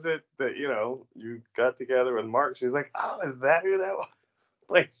cool was it that you got together with Mark?" She's like, "Oh, is that who that was?"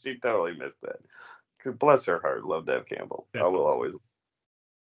 Like, she totally missed that. Bless her heart. Love Neve Campbell. That's I will awesome. always.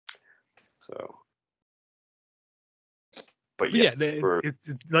 So, but it's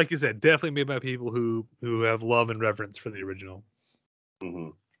like you said, definitely made by people who have love and reverence for the original. Mm-hmm.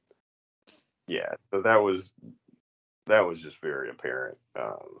 Yeah, so that was just very apparent.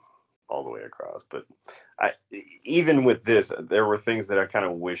 All the way across. But even with this, there were things that I kind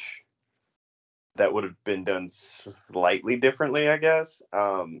of wish that would have been done slightly differently, I guess.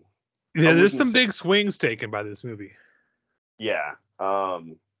 There's some big swings taken by this movie. Yeah.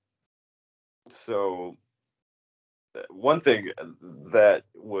 So one thing that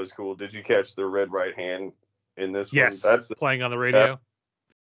was cool, did you catch the red right hand in this one? Yes, That's playing on the radio.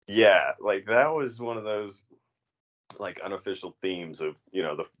 Yeah, like that was one of those like unofficial themes of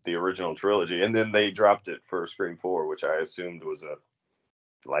the original trilogy, and then they dropped it for Scream 4, which I assumed was a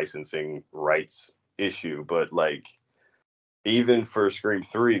licensing rights issue. But like even for Scream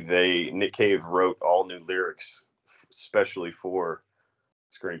 3, Nick Cave wrote all new lyrics especially for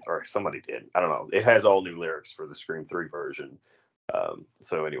Scream, or somebody did, I don't know, it has all new lyrics for the Scream 3 version.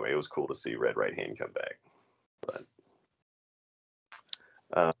 So anyway, it was cool to see Red Right Hand come back. But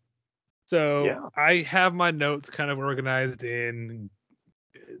So yeah. I have my notes kind of organized in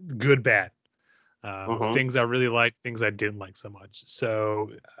good, bad. Things I really liked, things I didn't like so much. So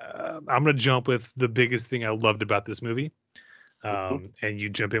I'm going to jump with the biggest thing I loved about this movie. And you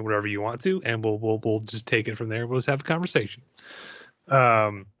jump in wherever you want to, and we'll just take it from there. We'll just have a conversation.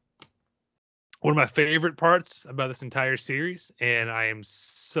 One of my favorite parts about this entire series, and I am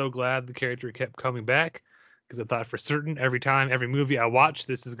so glad the character kept coming back, because I thought for certain every movie I watch,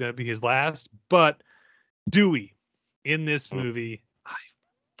 this is going to be his last. But Dewey in this movie, I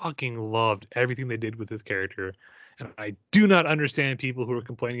fucking loved everything they did with this character. And I do not understand people who are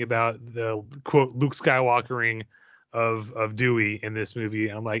complaining about the quote Luke Skywalkering of Dewey in this movie.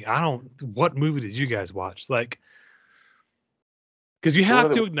 I'm like, what movie did you guys watch? Like, because you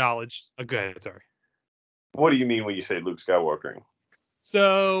have to acknowledge. Oh, go ahead, sorry. What do you mean when you say Luke Skywalkering?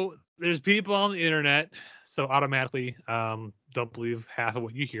 So there's people on the internet, so automatically don't believe half of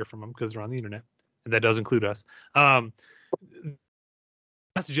what you hear from them because they're on the internet, and that does include us. Last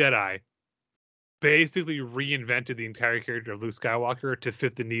Jedi basically reinvented the entire character of Luke Skywalker to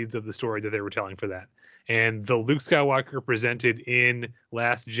fit the needs of the story that they were telling for that. And the Luke Skywalker presented in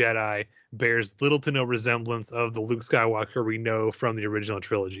Last Jedi bears little to no resemblance of the Luke Skywalker we know from the original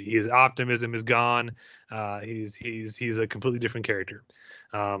trilogy. His optimism is gone. He's a completely different character.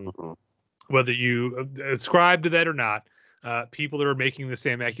 Whether you ascribe to that or not, people are making the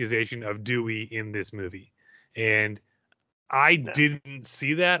same accusation of Dewey in this movie. And I didn't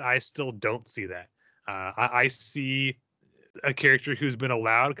see that. I still don't see that. I see a character who's been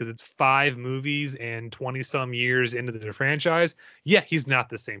allowed, because it's 5 movies and 20 some years into the franchise. Yeah, he's not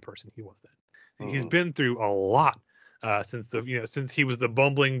the same person he was then. He's been through a lot since he was the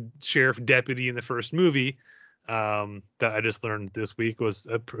bumbling sheriff deputy in the first movie. That I just learned this week was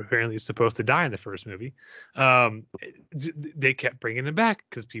apparently supposed to die in the first movie. They kept bringing him back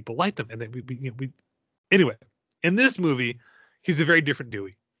because people liked him, and then we anyway. In this movie, he's a very different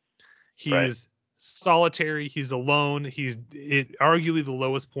Dewey. He's solitary. He's alone. He's arguably the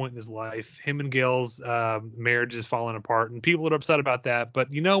lowest point in his life. Him and Gail's marriage is falling apart, and people are upset about that.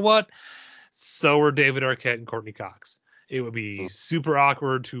 But you know what? So are David Arquette and Courtney Cox. It would be super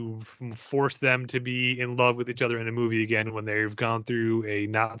awkward to force them to be in love with each other in a movie again when they've gone through a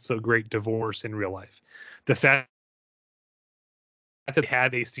not so great divorce in real life. The fact that they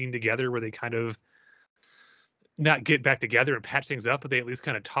had a scene together where they kind of not get back together and patch things up, but they at least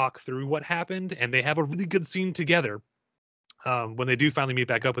kind of talk through what happened, and they have a really good scene together. when they do finally meet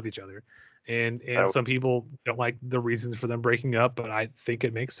back up with each other. And some people don't like the reasons for them breaking up, but I think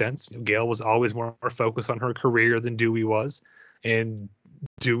it makes sense. Gale was always more focused on her career than Dewey was, and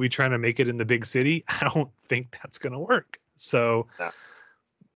Dewey trying to make it in the big city, I don't think that's going to work. So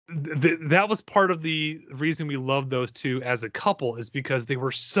that was part of the reason we loved those two as a couple, is because they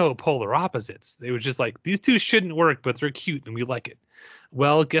were so polar opposites. They were just like, these two shouldn't work, but they're cute and we like it.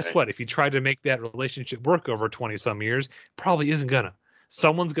 Well, guess what? If you try to make that relationship work over 20 some years, probably isn't gonna.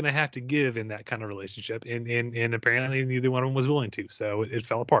 Someone's gonna have to give in that kind of relationship, and apparently neither one of them was willing to, so it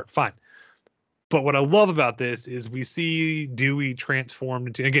fell apart. Fine. But what I love about this is we see Dewey transformed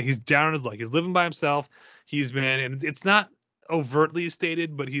into, again, he's down on his luck. He's living by himself. He's been, and it's not overtly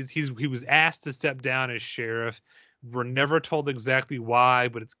stated, but he was asked to step down as sheriff. We're never told exactly why,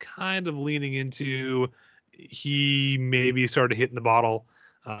 but it's kind of leaning into he maybe started hitting the bottle,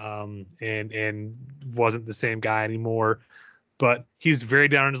 and wasn't the same guy anymore. But he's very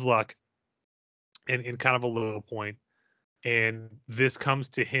down on his luck and in kind of a low point. And this comes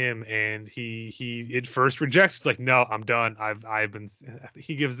to him, and he at first rejects. It's like, no, I'm done. I've been.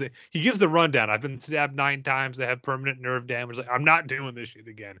 He gives the rundown. I've been stabbed 9 times. I have permanent nerve damage. Like, I'm not doing this shit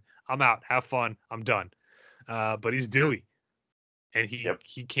again. I'm out. Have fun. I'm done. But he's Dewey, and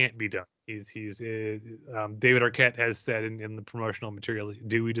he can't be done. He's David Arquette has said in the promotional materials,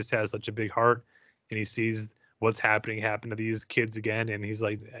 Dewey just has such a big heart, and he sees what's happen to these kids again, and he's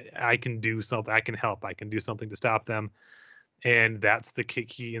like, I can do something. I can help. I can do something to stop them. And that's the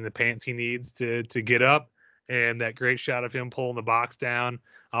kick in the pants he needs to get up. And that great shot of him pulling the box down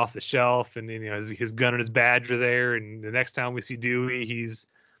off the shelf, and his gun and his badge are there. And the next time we see Dewey, he's,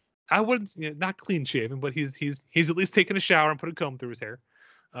 I wouldn't, not clean shaven, but he's at least taken a shower and put a comb through his hair.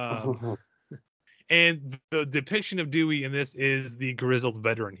 And the depiction of Dewey in this is the grizzled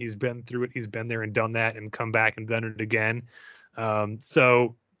veteran. He's been through it. He's been there and done that and come back and done it again.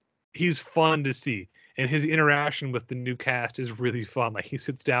 So he's fun to see. And his interaction with the new cast is really fun. Like, he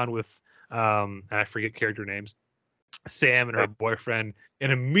sits down with, and I forget character names, Sam and her boyfriend,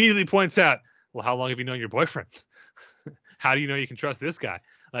 and immediately points out, well, how long have you known your boyfriend? How do you know you can trust this guy?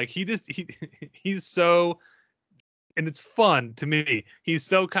 Like, he's so, and it's fun to me. He's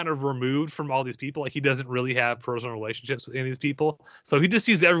so kind of removed from all these people. Like, he doesn't really have personal relationships with any of these people. So he just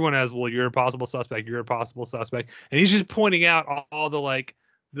sees everyone as, well, you're a possible suspect. You're a possible suspect. And he's just pointing out all the, like,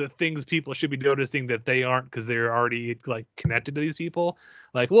 the things people should be noticing that they aren't, because they're already, like, connected to these people.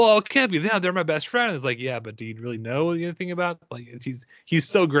 Like, well, it can't be them. They're my best friend. It's like, yeah, but do you really know anything about? Like, he's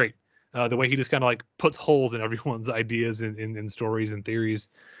so great. The way he just kind of, like, puts holes in everyone's ideas and stories and theories.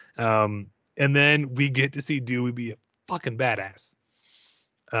 And then we get to see Dewey be a fucking badass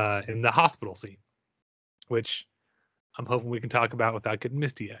in the hospital scene, which I'm hoping we can talk about without getting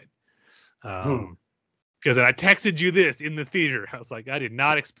misty-eyed. Because I texted you this in the theater. I was like, I did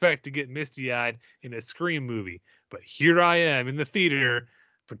not expect to get misty-eyed in a Scream movie, but here I am in the theater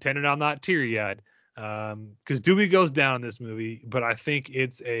pretending I'm not teary-eyed. Because Dewey goes down in this movie, but I think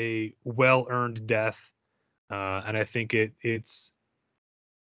it's a well-earned death, and I think it's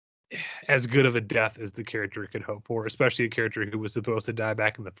as good of a death as the character could hope for, especially a character who was supposed to die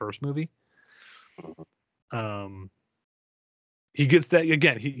back in the first movie. He gets that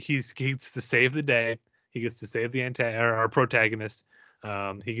again. He gets to save the day. He gets to save the our protagonist.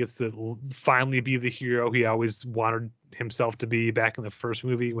 He gets to finally be the hero he always wanted himself to be back in the first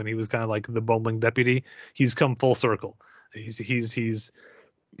movie when he was kind of like the bumbling deputy. He's come full circle. He's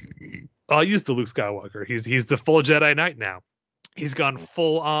I'll use the Luke Skywalker. He's the full Jedi Knight now. He's gone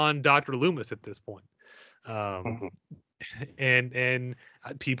full on Dr. Loomis at this point. And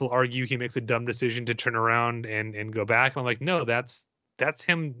people argue he makes a dumb decision to turn around and go back. I'm like, no, that's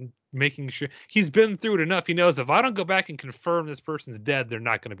him making sure he's been through it enough. He knows if I don't go back and confirm this person's dead, they're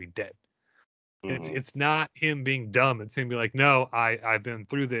not going to be dead. It's not him being dumb. It's him being like, no, I've been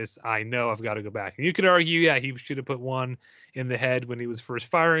through this. I know I've got to go back. And you could argue, yeah, he should have put one in the head when he was first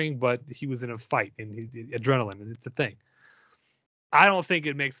firing, but he was in a fight and adrenaline, and it's a thing. I don't think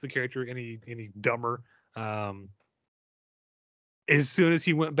it makes the character any dumber. As soon as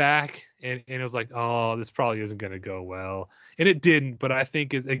he went back and it was like, oh, this probably isn't going to go well. And it didn't, but I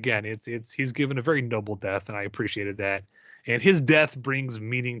think he's given a very noble death, and I appreciated that. And his death brings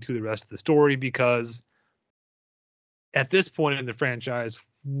meaning to the rest of the story, because at this point in the franchise,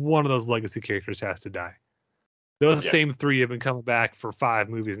 one of those legacy characters has to die. Those same 3 have been coming back for 5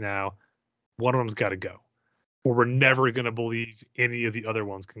 movies now. One of them's got to go, or we're never going to believe any of the other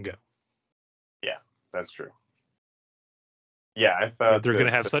ones can go. Yeah, that's true. Yeah, I thought they're going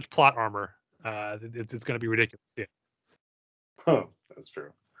to have such plot armor. It's going to be ridiculous. Yeah, that's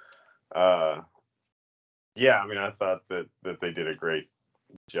true. Yeah, I mean, I thought that they did a great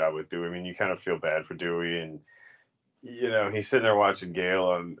job with Dewey. I mean, you kind of feel bad for Dewey, and he's sitting there watching Gail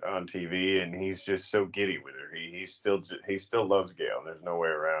on TV, and he's just so giddy with her. He still loves Gail, and there's no way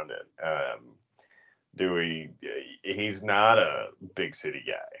around it. Dewey, he's not a big city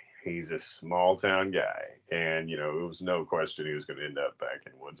guy. He's a small town guy, and it was no question he was going to end up back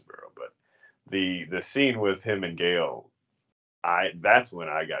in Woodsboro. But the scene with him and Gail, that's when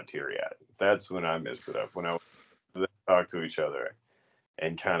I got teary eyed. That's when I messed it up. When I talk to each other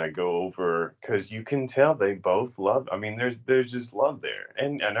and kind of go over, because you can tell they both love. I mean, there's just love there,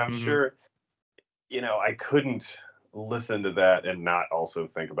 and I'm sure, I couldn't listen to that and not also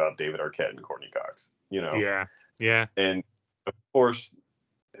think about David Arquette and Courtney Cox. Yeah, and of course,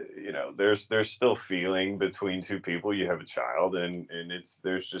 there's still feeling between two people. You have a child, and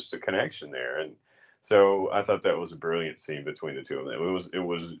there's just a connection there, and so I thought that was a brilliant scene between the two of them. It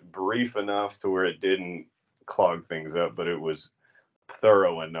was brief enough to where it didn't clog things up, but it was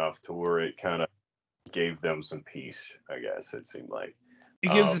thorough enough to where it kind of gave them some peace, I guess it seemed like.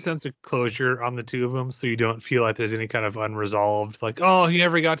 It gives a sense of closure on the two of them, so you don't feel like there's any kind of unresolved, like, oh, he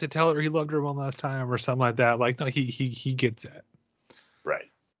never got to tell her he loved her one last time or something like that. Like, no, he gets it. Right.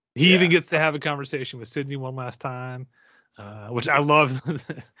 He even gets to have a conversation with Sydney one last time. Which I love.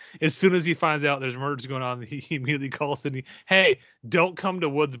 As soon as he finds out there's murders going on, he immediately calls Sydney, hey, don't come to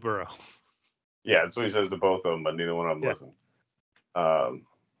Woodsboro. Yeah, that's what he says to both of them, but neither one of them listen.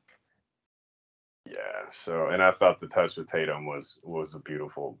 So, and I thought the touch with Tatum was a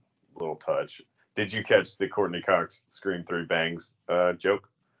beautiful little touch. Did you catch the Courtney Cox Scream 3 bangs joke?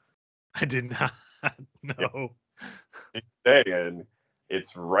 I did not. No. Hey, and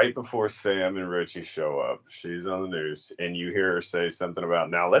it's right before Sam and Richie show up. She's on the news, and you hear her say something about,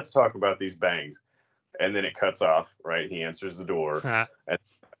 now let's talk about these bangs. And then it cuts off, right? He answers the door. And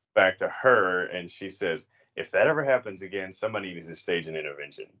back to her, and she says, if that ever happens again, somebody needs to stage an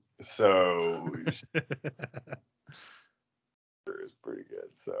intervention. So it's pretty good.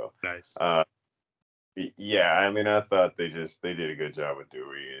 So nice. Yeah, I mean, I thought they did a good job with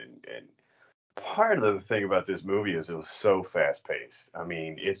Dewey, and part of the thing about this movie is it was so fast paced. I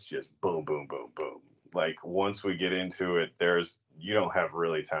mean, it's just boom, boom, boom, boom. Like once we get into it, you don't have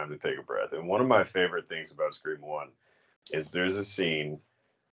really time to take a breath. And one of my favorite things about Scream 1 is there's a scene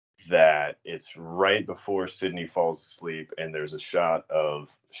that it's right before Sydney falls asleep, and there's a shot of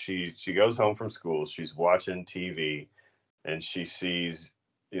she goes home from school, she's watching TV, and she sees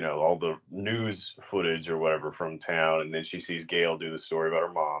all the news footage or whatever from town, and then she sees Gail do the story about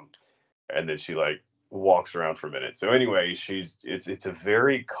her mom. And then she walks around for a minute. So anyway, it's a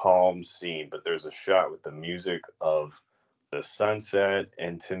very calm scene, but there's a shot with the music of the sunset.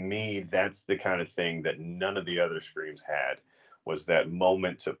 And to me, that's the kind of thing that none of the other Screams had, was that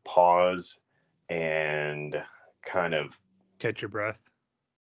moment to pause and kind of catch your breath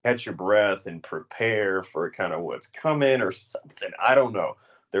and prepare for kind of what's coming or something. I don't know.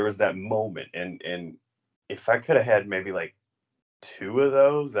 There was that moment. And if I could have had maybe 2 of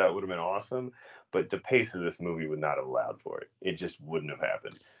those, that would have been awesome, but the pace of this movie would not have allowed for it. It just wouldn't have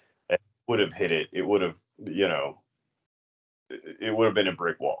happened. It would have hit it. It would have, it would have been a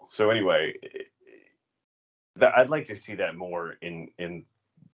brick wall. So anyway, I'd like to see that more in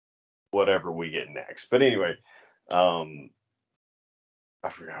whatever we get next. But anyway, I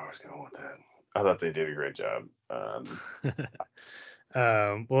forgot where I was going with that. I thought they did a great job.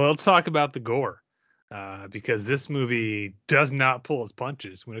 Well, let's talk about the gore. Because this movie does not pull its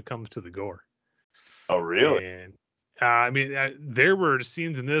punches when it comes to the gore. Oh, really? And I mean, there were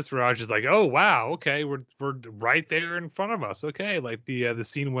scenes in this where I was just like, "Oh, wow, okay, we're right there in front of us." Okay, like the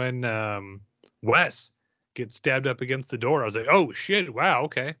scene when Wes gets stabbed up against the door. I was like, "Oh shit, wow,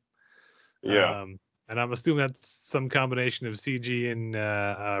 okay." Yeah. And I'm assuming that's some combination of CG and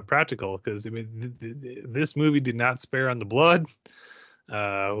practical, because I mean, this movie did not spare on the blood.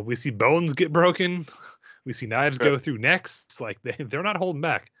 We see bones get broken. We see knives go through necks. Like they're not holding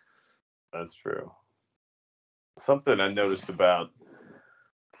back. That's true. Something I noticed about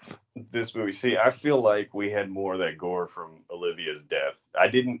this movie. See, I feel like we had more of that gore from Olivia's death. I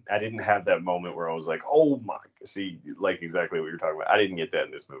didn't have that moment where I was like, oh my, see, like exactly what you're talking about. I didn't get that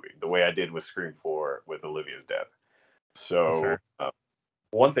in this movie the way I did with Scream 4 with Olivia's death. So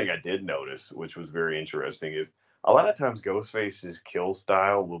one thing I did notice, which was very interesting, is a lot of times Ghostface's kill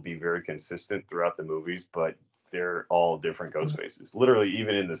style will be very consistent throughout the movies, but they're all different Ghostfaces, literally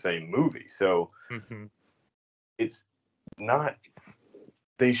even in the same movie. So it's not,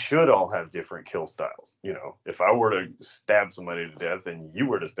 they should all have different kill styles. If I were to stab somebody to death and you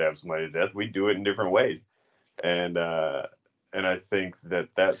were to stab somebody to death, we'd do it in different ways. And I think that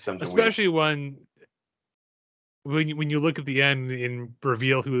that's something, especially when when you look at the end and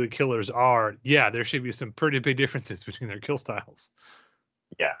reveal who the killers are, yeah, there should be some pretty big differences between their kill styles.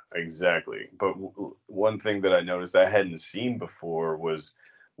 Yeah, exactly. But one thing that I noticed I hadn't seen before was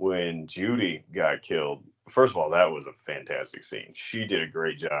when Judy got killed. First of all, that was a fantastic scene. She did a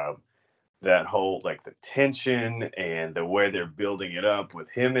great job. That whole, like, the tension and the way they're building it up with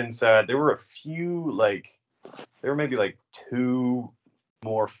him inside. There were a few, like, there were maybe like 2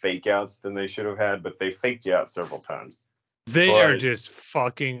 more fake outs than they should have had, but they faked you out several times. They are But just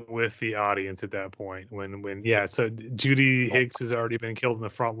fucking with the audience at that point. So Judy Hicks has already been killed in the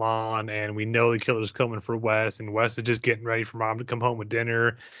front lawn, and we know the killer's coming for Wes, and Wes is just getting ready for Mom to come home with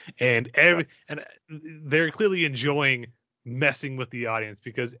dinner, and they're clearly enjoying messing with the audience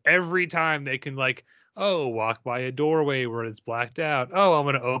because every time they can, like, oh, walk by a doorway where it's blacked out. Oh, I'm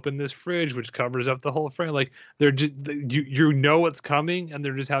going to open this fridge, which covers up the whole frame. Like, they're just, you know what's coming, and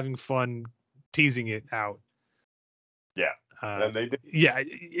they're just having fun teasing it out. yeah, and they did. Yeah,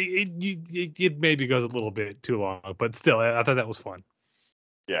 it maybe goes a little bit too long, but still, I thought that was fun.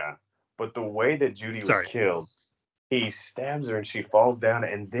 Yeah, but the way that Judy was killed, he stabs her and she falls down,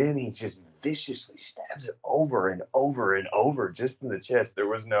 and then he just viciously stabs her over and over and over, just in the chest. There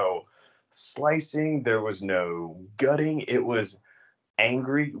was no slicing, there was no gutting. It was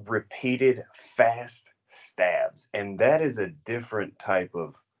angry, repeated, fast stabs, and that is a different type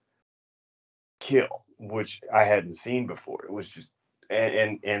of kill, which I hadn't seen before. It was just,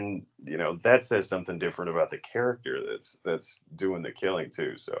 and you know, that says something different about the character that's doing the killing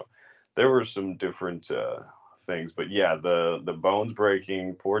too. So there were some different things, but yeah, the bones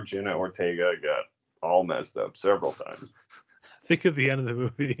breaking. Poor Jenna Ortega got all messed up several times. Think of the end of the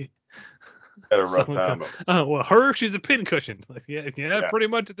movie. Had a rough time. Oh well, she's a pincushion. Like, yeah, pretty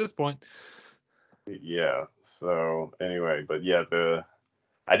much at this point. Yeah. So anyway, but yeah,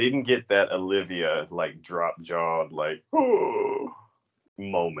 I didn't get that Olivia, like, drop jawed, like, oh,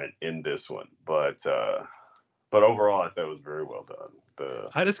 moment in this one, but overall I thought it was very well done.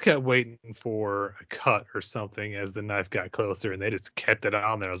 I just kept waiting for a cut or something as the knife got closer, and they just kept it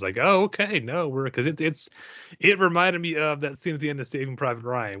on there. I was like, oh, okay, no, because it reminded me of that scene at the end of Saving Private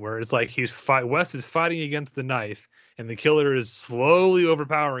Ryan, where it's like Wes is fighting against the knife, and the killer is slowly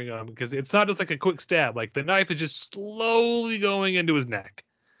overpowering him, because it's not just like a quick stab, like the knife is just slowly going into his neck.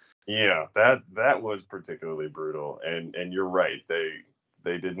 Yeah, that was particularly brutal, and you're right.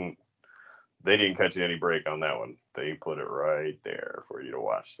 They didn't cut you any break on that one. They put it right there for you to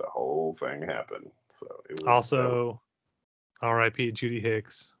watch the whole thing happen. So it was also R.I.P. Judy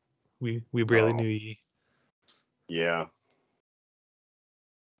Hicks. We barely knew ye. Yeah.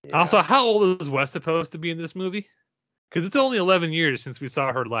 Also, how old is Wes supposed to be in this movie? Because it's only 11 years since we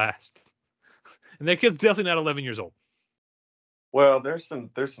saw her last, and that kid's definitely not 11 years old. Well, there's some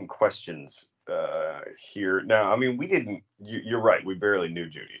questions here. Now, I mean, we didn't. You're right. We barely knew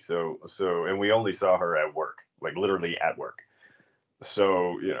Judy, so, and we only saw her at work, like literally at work.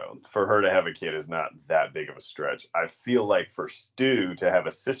 So, you know, for her to have a kid is not that big of a stretch. I feel like for Stu to have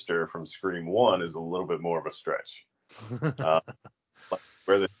a sister from Scream 1 is a little bit more of a stretch. Like,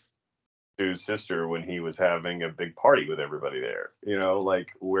 where the Stu's sister when he was having a big party with everybody there, you know,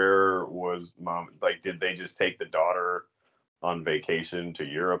 like, where was Mom? Like, did they just take the daughter on vacation to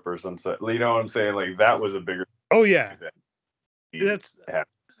Europe or something? You know what I'm saying? Like, that was a bigger. Oh yeah, that's.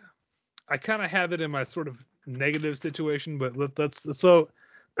 I kind of have it in my sort of negative situation, but let's. So,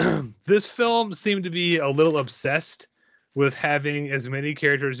 this film seemed to be a little obsessed with having as many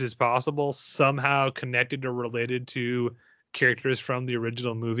characters as possible somehow connected or related to characters from the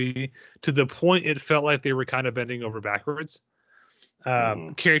original movie, to the point it felt like they were kind of bending over backwards.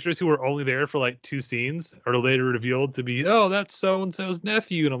 Characters who were only there for like 2 scenes are later revealed to be, oh, that's so and so's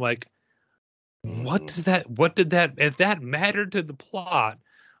nephew, and I'm like, what did that if that mattered to the plot,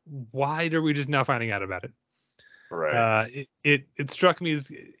 why are we just now finding out about it? Right. It struck me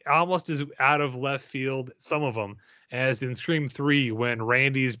as almost as out of left field, some of them, as in Scream 3 when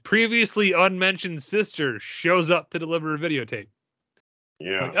Randy's previously unmentioned sister shows up to deliver a videotape.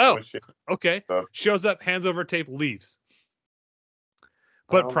 Yeah. Like, oh, okay. Shows up, hands over tape, leaves.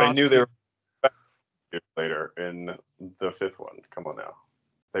 But they knew they were later in the 5th one. Come on now.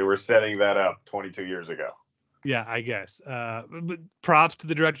 They were setting that up 22 years ago. Yeah, I guess. But props to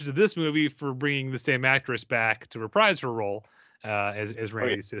the directors of this movie for bringing the same actress back to reprise her role as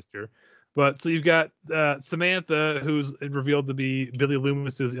Randy's sister. But so you've got Samantha, who's revealed to be Billy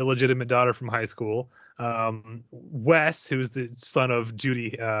Loomis's illegitimate daughter from high school. Wes, who's the son of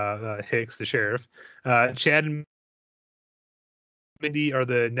Judy Hicks, the sheriff. Chad and Mindy are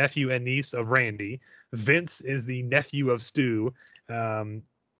the nephew and niece of Randy. Vince is the nephew of Stu.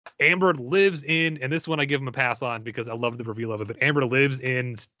 Amber lives in, and this one I give him a pass on because I love the reveal of it, but Amber lives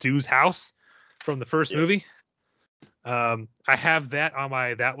in Stu's house from the first movie. I have that on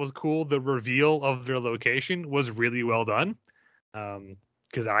my, that was cool. The reveal of their location was really well done.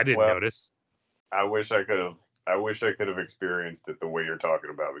 Because I didn't notice. I wish I could have experienced it the way you're talking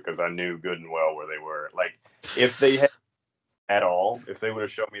about, because I knew good and well where they were. Like, if they had at all, if they would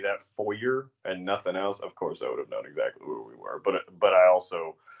have shown me that foyer and nothing else, of course I would have known exactly where we were. But I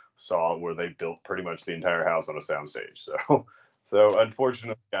also saw where they built pretty much the entire house on a soundstage. So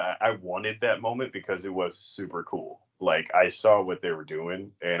unfortunately, I wanted that moment because it was super cool. Like, I saw what they were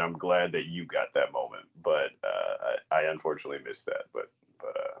doing, and I'm glad that you got that moment. But I unfortunately missed that. But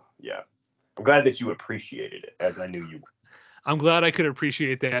yeah, I'm glad that you appreciated it, as I knew you would. I'm glad I could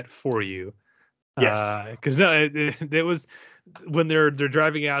appreciate that for you. Yes, because no, it was when they're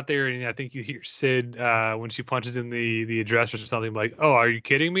driving out there, and I think you hear Sid when she punches in the address or something, like, "Oh, are you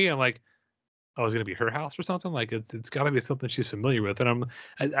kidding me?" I'm like, "Oh, it's gonna be her house or something." Like, it's got to be something she's familiar with, and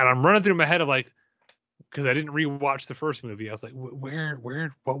I'm running through my head of like, because I didn't rewatch the first movie. I was like, where,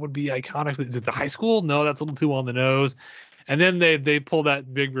 what would be iconic? Is it the high school? No, that's a little too on the nose. And then they pull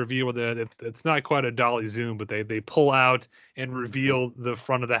that big reveal where it's not quite a dolly zoom, but they pull out and reveal the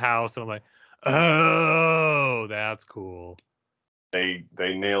front of the house, and I'm like, oh, that's cool. They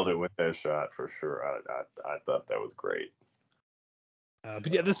nailed it with that shot for sure. I thought that was great.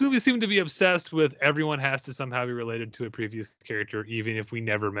 But yeah, this movie seemed to be obsessed with everyone has to somehow be related to a previous character, even if we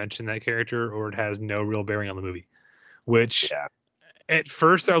never mention that character or it has no real bearing on the movie. Which, at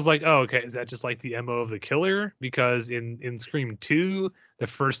first, I was like, "Oh, okay, is that just like the MO of the killer?" Because in Scream 2, the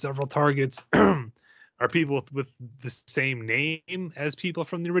first several targets are people with the same name as people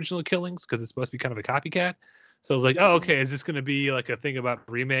from the original killings, because it's supposed to be kind of a copycat. So I was like, oh, okay, is this going to be like a thing about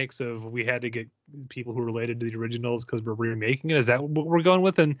remakes of we had to get people who are related to the originals because we're remaking it? Is that what we're going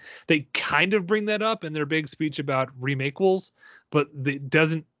with? And they kind of bring that up in their big speech about remakeables, but it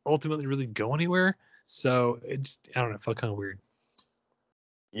doesn't ultimately really go anywhere. So it just, I don't know, it felt kind of weird.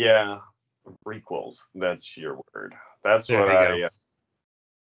 Yeah, prequels. That's your word. That's there what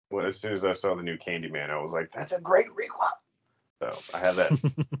well, as soon as I saw the new Candyman, I was like, that's a great requel. So I have that.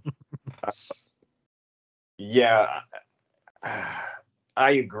 Yeah,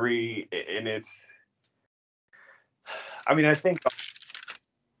 I agree. And I think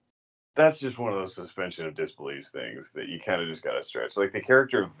that's just one of those suspension of disbelief things that you kind of just got to stretch. Like the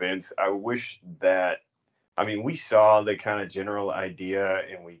character of Vince, I wish that, we saw the kind of general idea,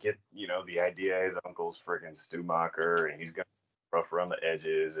 and we get, the idea his uncle's freaking Stumacher, and he's going to be rough around the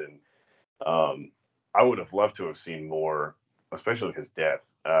edges. And I would have loved to have seen more, especially his death.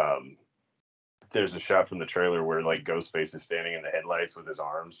 There's a shot from the trailer where like Ghostface is standing in the headlights with his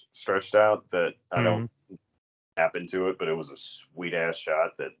arms stretched out that I don't happen to it, but it was a sweet ass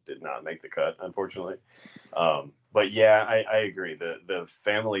shot that did not make the cut, unfortunately. But yeah, I agree. The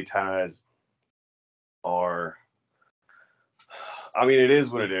family ties are, it is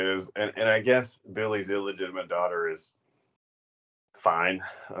what it is. And I guess Billy's illegitimate daughter is fine.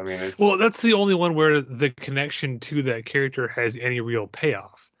 It's, well, that's the only one where the connection to that character has any real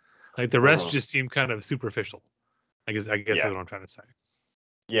payoff. Like the rest just seem kind of superficial. I guess that's what I'm trying to say.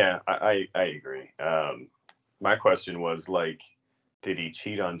 Yeah, I agree. My question was like, did he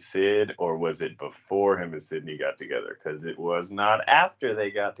cheat on Sid, or was it before him and Sydney got together? Because it was not after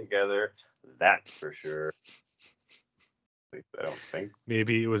they got together. That's for sure. At least I don't think.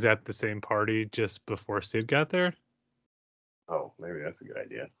 Maybe it was at the same party just before Sid got there. Oh, maybe that's a good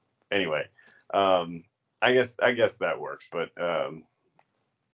idea. Anyway, I guess that works. But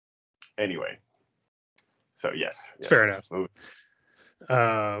anyway, so yes, fair enough.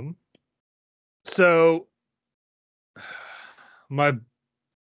 So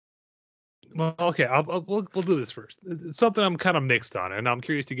okay, we'll do this first. It's something I'm kind of mixed on, and I'm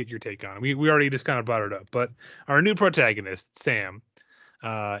curious to get your take on. We already just kind of brought it up, but our new protagonist, Sam,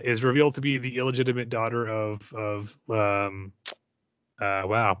 is revealed to be the illegitimate daughter of wow,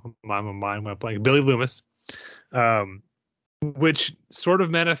 my mind went blank, Billy Loomis, which sort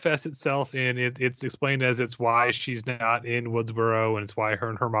of manifests itself in it's explained as it's why she's not in Woodsboro, and it's why her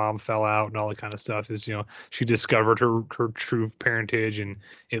and her mom fell out and all that kind of stuff. Is she discovered her true parentage, and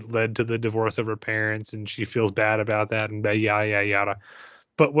it led to the divorce of her parents, and she feels bad about that, and yada yada.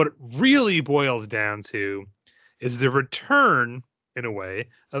 But what it really boils down to is the return, in a way,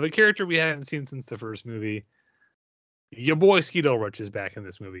 of a character we haven't seen since the first movie. Your boy Skeet Ulrich is back in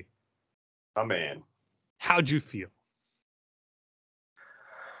this movie. Oh man, how'd you feel?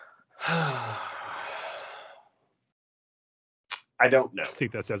 I don't know. I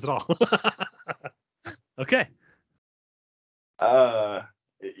think that says it all. Okay.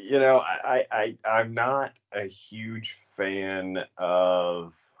 you know, I'm not a huge fan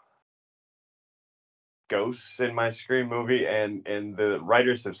of ghosts in my Scream movie, and the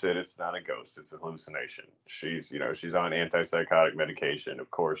writers have said it's not a ghost, it's a hallucination. She's, you know, she's on antipsychotic medication. Of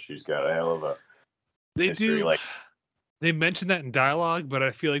course, she's got a hell of a They history. do. Like, They mentioned that in dialogue, but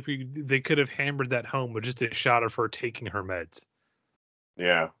I feel like they could have hammered that home with just a shot of her taking her meds.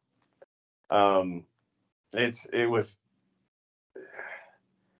 yeah, it was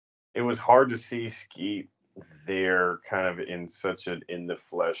hard to see Skeet there, kind of in such an in the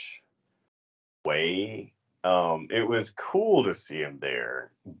flesh way. It was cool to see him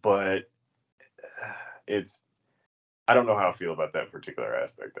there, but I don't know how I feel about that particular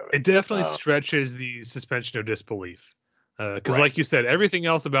aspect of it. It definitely stretches the suspension of disbelief. Because, Right. like you said, everything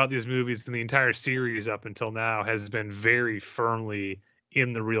else about these movies and the entire series up until now has been very firmly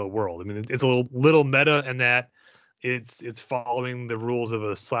in the real world. I mean, it's a little meta in that it's following the rules of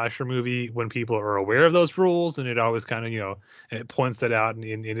a slasher movie when people are aware of those rules, and it always kind of, you know, it points that out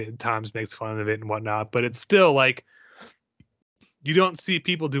and at times makes fun of it and whatnot. But it's still like you don't see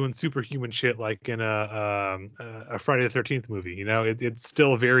people doing superhuman shit like in a Friday the 13th movie. You know, it's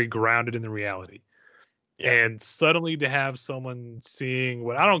still very grounded in the reality. Yeah. And suddenly to have someone seeing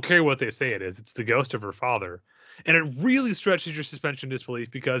what, I don't care what they say it is, it's the ghost of her father. And it really stretches your suspension of disbelief,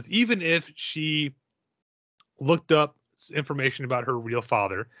 because even if she looked up information about her real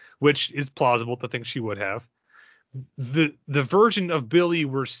father, which is plausible to think she would have, the version of Billy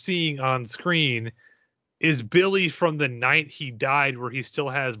we're seeing on screen is Billy from the night he died, where he still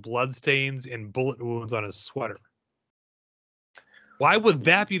has bloodstains and bullet wounds on his sweater. Why would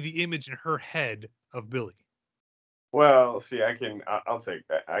that be the image in her head of Billy? Well, see, I'll take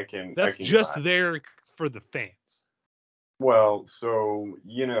that. That's just there for the fans. Well, so,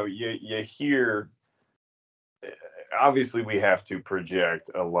 you know, you hear, obviously we have to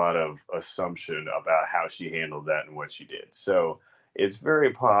project a lot of assumption about how she handled that and what she did. So it's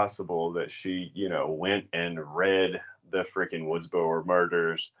very possible that she, you know, went and read the freaking Woodsboro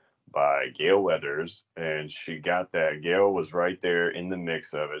murders by Gail Weathers, and she got that. Gail was right there in the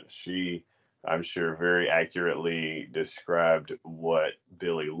mix of it. She, I'm sure, very accurately described what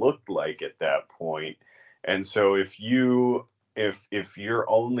Billy looked like at that point. And so if your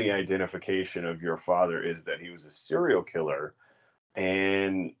only identification of your father is that he was a serial killer,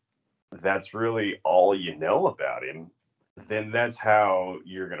 and that's really all you know about him, then that's how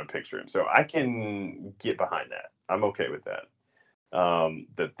you're going to picture him. So I can get behind that. I'm okay with that.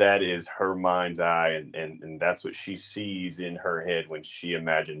 That is her mind's eye, and that's what she sees in her head when she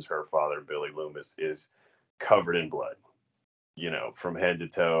imagines her father, Billy Loomis, is covered in blood, you know, from head to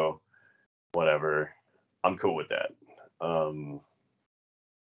toe, whatever. I'm cool with that. You're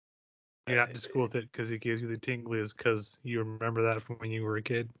not just cool with it because it gives you the tinglies because you remember that from when you were a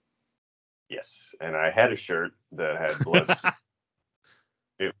kid. Yes, and I had a shirt that had blood.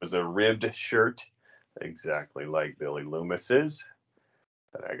 It was a ribbed shirt, exactly like Billy Loomis's,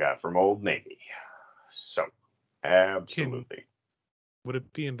 that I got from Old Navy. So, absolutely. Would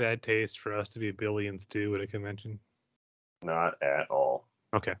it be in bad taste for us to be Billy and Stu at a convention? Not at all.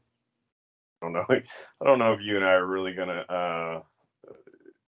 Okay. I don't know if you and I are really gonna,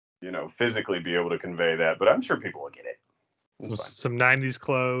 you know, physically be able to convey that, but I'm sure people will get it. Some 90s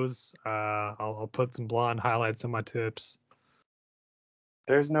clothes. I'll put some blonde highlights on my tips.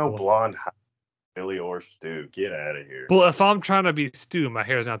 There's no blonde Billy or Stu. Get out of here. Well, if I'm trying to be Stu, my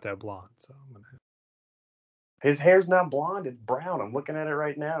hair's not that blonde, so I'm gonna... His hair's not blonde, it's brown. I'm looking at it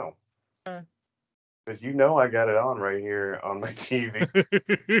right now. Okay. Because you know I got it on right here on my TV.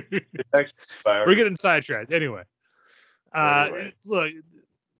 We're getting sidetracked. Anyway. Look,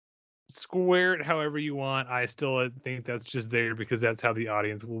 square it however you want. I still think that's just there because that's how the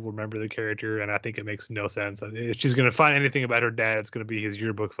audience will remember the character, and I think it makes no sense. If she's going to find anything about her dad, it's going to be his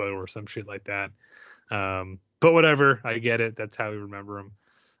yearbook photo or some shit like that. But whatever, I get it. That's how we remember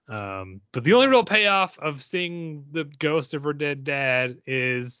him. But the only real payoff of seeing the ghost of her dead dad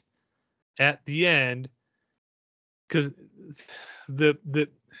is at the end, because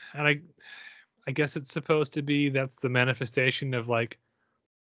I guess it's supposed to be that's the manifestation of like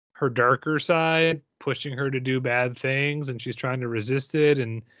her darker side pushing her to do bad things, and she's trying to resist it.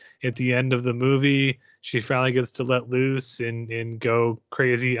 And at the end of the movie, she finally gets to let loose and go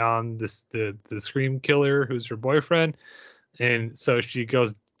crazy on the Scream killer, who's her boyfriend. And so she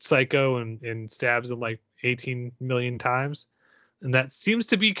goes psycho and stabs him like 18 million times. And that seems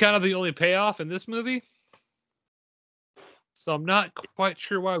to be kind of the only payoff in this movie. So I'm not quite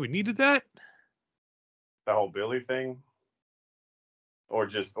sure why we needed that. The whole Billy thing? Or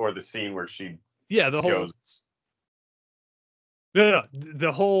the scene where she the whole goes... No.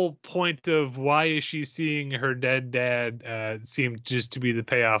 The whole point of why is she seeing her dead dad seemed just to be the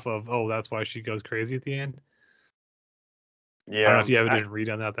payoff of, oh, that's why she goes crazy at the end. I don't know if you have a different read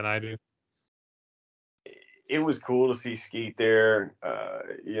on that than I do. It was cool to see Skeet there,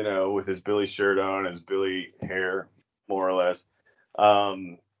 with his Billy shirt on, his Billy hair, more or less.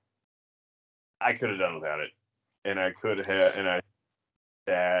 I could have done without it, and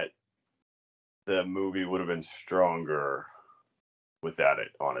that the movie would have been stronger without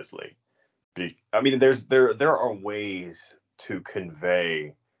it, honestly. I mean, there are ways to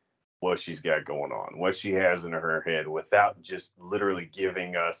convey what she's got going on, what she has in her head, without just literally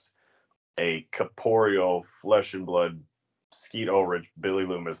giving us a corporeal, flesh and blood Skeet Ulrich, Billy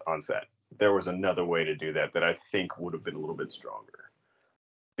Loomis on set. There was another way to do that I think would have been a little bit stronger,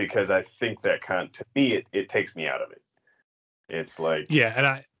 because I think that to me, it takes me out of it. It's like, yeah,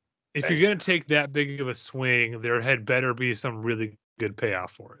 and if you're gonna take that big of a swing, there had better be some really good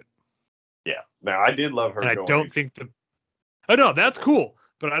payoff for it. Yeah. Now, I did love her. And I don't think oh no, that's cool,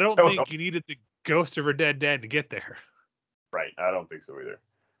 but I don't think you needed the ghost of her dead dad to get there. Right. I don't think so either.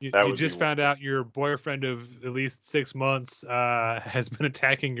 You just found out your boyfriend of at least 6 months has been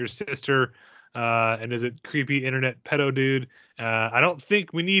attacking your sister, and is a creepy internet pedo dude. I don't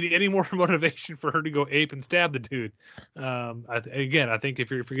think we need any more motivation for her to go ape and stab the dude. I think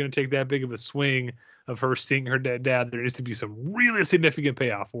if you're going to take that big of a swing of her seeing her dead dad, there needs to be some really significant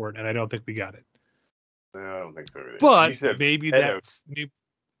payoff for it, and I don't think we got it. No, I don't think so either. But maybe that's...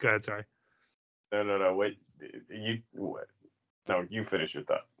 Go ahead, sorry. No, wait. You finish your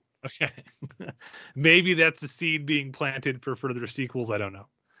thought. Okay. Maybe that's the seed being planted for further sequels. I don't know.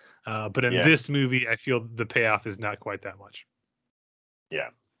 But in this movie, I feel the payoff is not quite that much. Yeah.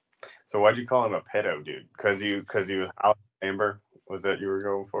 So why'd you call him a pedo dude? Because he was Alex Amber? Was that you were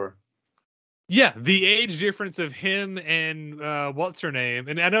going for? Yeah, the age difference of him and what's her name,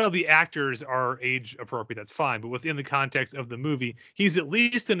 and I know the actors are age appropriate, that's fine, but within the context of the movie, he's at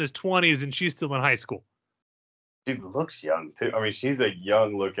least in his 20s and she's still in high school. She looks young too. I mean, she's a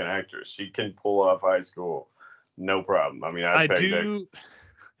young looking actress. She can pull off high school, no problem. I mean,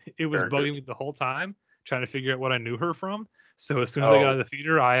 it was bugging me the whole time, trying to figure out what I knew her from. So as soon as I got out of the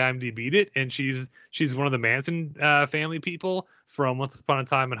theater, I IMDb'd it, and she's one of the Manson family people from Once Upon a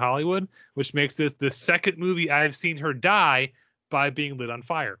Time in Hollywood, which makes this the second movie I've seen her die by being lit on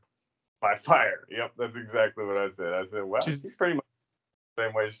fire. By fire. Yep, that's exactly what I said. I said, well, she's pretty much the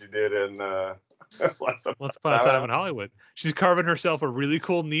same way she did in Once Upon a Time in Hollywood. She's carving herself a really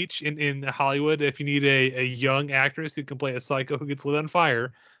cool niche in Hollywood. If you need a young actress who can play a psycho who gets lit on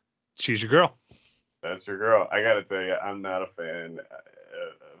fire, she's your girl. That's your girl. I got to tell you, I'm not a fan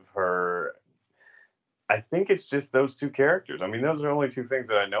of her. I think it's just those two characters. I mean, those are only two things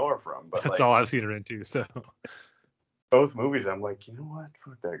that I know her from. But that's all I've seen her into. So both movies, I'm like, you know what?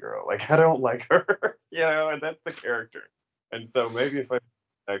 Fuck that girl. Like, I don't like her. And that's the character. And so maybe if I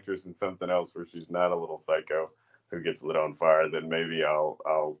actress in something else where she's not a little psycho who gets lit on fire, then maybe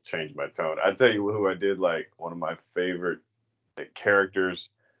I'll change my tone. I tell you who I did like. One of my favorite characters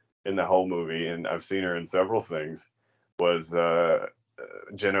in the whole movie, and I've seen her in several things, was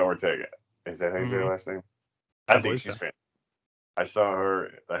Jenna Ortega. Is that how you say her last name? I think she's fantastic. I saw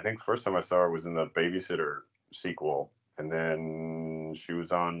her, I think first time I saw her was in the Babysitter sequel, and then she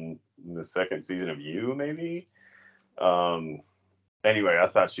was on the second season of You, maybe. Anyway, I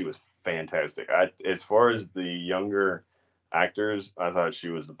thought she was fantastic. As far as the younger actors, I thought she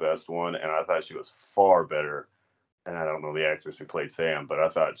was the best one, and I thought she was far better. And I don't know the actress who played Sam, but I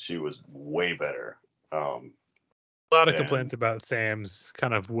thought she was way better. A lot of complaints about Sam's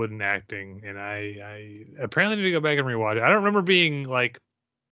kind of wooden acting, and I apparently need to go back and rewatch it. I don't remember being like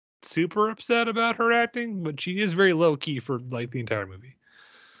super upset about her acting, but she is very low key for like the entire movie.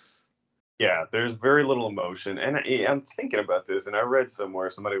 Yeah, there's very little emotion. And I'm thinking about this, and I read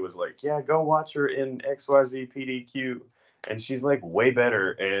somewhere somebody was like, yeah, go watch her in XYZ PDQ. And she's like way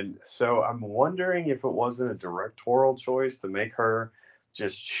better. And so I'm wondering if it wasn't a directorial choice to make her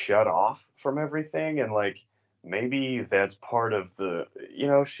just shut off from everything. And like, maybe that's part of the,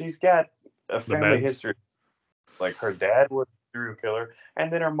 she's got a family history. Like her dad was a serial killer,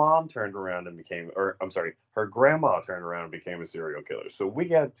 and then her mom turned around and her grandma turned around and became a serial killer. So we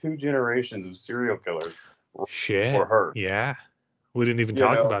got 2 generations of serial killers for her. Yeah. We didn't even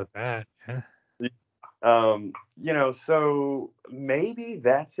talk about that. Yeah. So maybe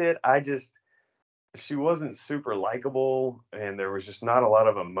that's it. She wasn't super likable, and there was just not a lot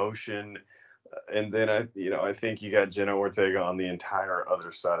of emotion. And then I think you got Jenna Ortega on the entire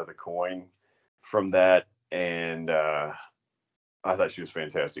other side of the coin from that. And I thought she was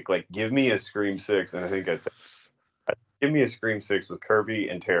fantastic. Like, give me a Scream 6, and I think give me a Scream 6 with Kirby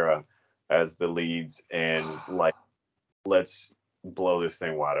and Tara as the leads, and like, let's blow this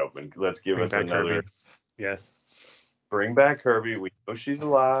thing wide open. Let's give us another. Kirby. Yes. Bring back Kirby. We know she's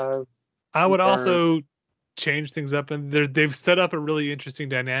alive. I would also change things up, and they've set up a really interesting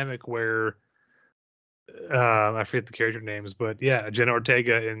dynamic where I forget the character names, but yeah, Jenna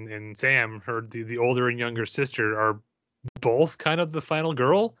Ortega and Sam, the older and younger sister, are both kind of the final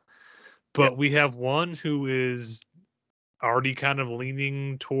girl, but we have one who is already kind of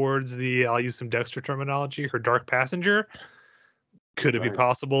leaning towards I'll use some Dexter terminology, her dark passenger. Could it be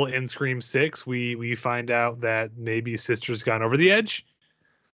possible in Scream 6 we find out that maybe sister's gone over the edge?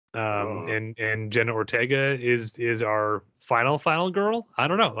 And Jenna Ortega is our final girl. I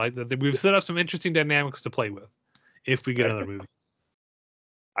don't know. Like, we've set up some interesting dynamics to play with if we get another movie.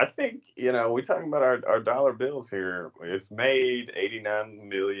 I think, we're talking about our dollar bills here. It's made $89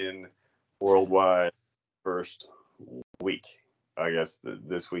 million worldwide first week. I guess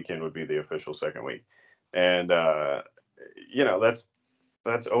this weekend would be the official second week. And,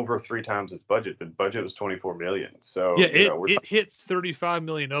 that's over 3 times its budget. The budget was $24 million. So yeah, it hit $35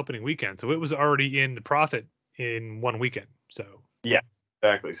 million opening weekend. So it was already in the profit in one weekend. So yeah,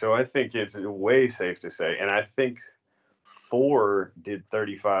 exactly. So I think it's way safe to say, and I think 4 did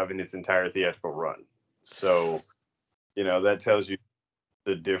 35 in its entire theatrical run. So, that tells you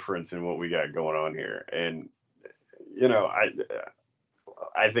the difference in what we got going on here. And,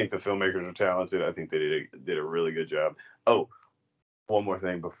 I think the filmmakers are talented. I think they did a really good job. Oh, one more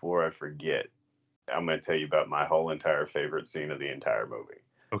thing before I forget. I'm going to tell you about my whole entire favorite scene of the entire movie.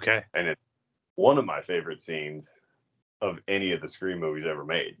 Okay. And it's one of my favorite scenes of any of the Scream movies ever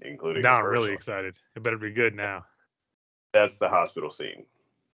made, including now I'm really excited. It better be good now. That's the hospital scene.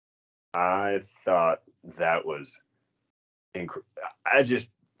 I thought that was I just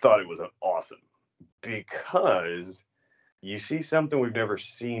thought it was awesome because you see something we've never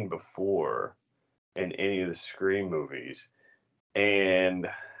seen before in any of the Scream movies. And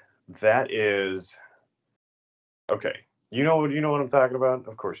that is okay. You know what I'm talking about?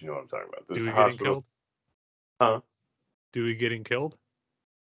 Of course you know what I'm talking about. This Dewey hospital. getting killed? Huh? Dewey getting killed?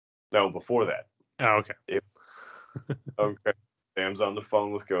 No, before that. Oh, okay. Okay. Sam's on the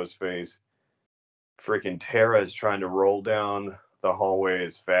phone with Ghostface. Freaking Tara is trying to roll down the hallway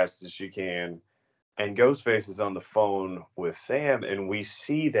as fast as she can. And Ghostface is on the phone with Sam, and we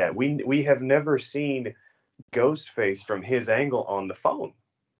see that. We have never seen Ghostface from his angle on the phone.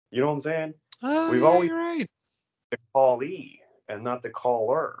 You know what I'm saying? We've always right. The callee and not the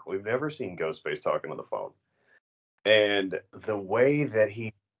caller. We've never seen Ghostface talking on the phone. And the way that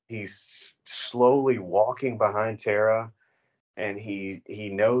he's slowly walking behind Tara, and he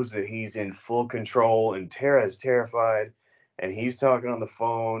knows that he's in full control, and Tara is terrified, and he's talking on the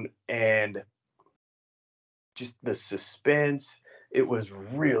phone, and just the suspense. It was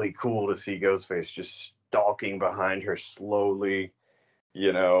really cool to see Ghostface just stalking behind her slowly.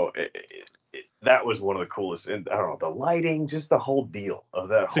 That was one of the coolest. And I don't know, the lighting, just the whole deal of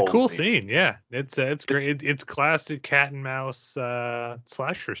that. It's a cool scene. Yeah, it's great. It's classic cat and mouse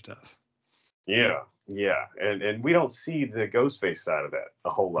slasher stuff. Yeah, and we don't see the Ghostface side of that a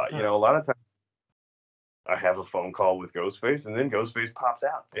whole lot. A lot of times I have a phone call with Ghostface, and then Ghostface pops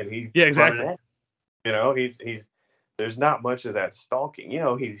out, and he's exactly. He's there's not much of that stalking.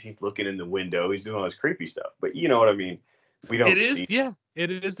 He's looking in the window, he's doing all this creepy stuff. But you know what I mean? We don't. It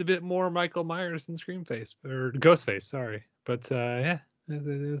is a bit more Michael Myers than Screamface or Ghostface. Sorry, but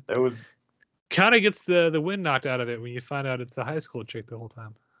it was kind of gets the wind knocked out of it when you find out it's a high school chick the whole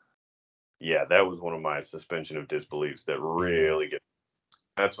time. Yeah, that was one of my suspension of disbeliefs that really get.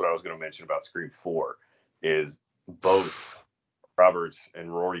 That's what I was going to mention about Scream 4 is both Roberts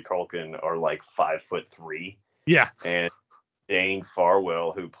and Rory Culkin are like 5'3". Yeah, and Dane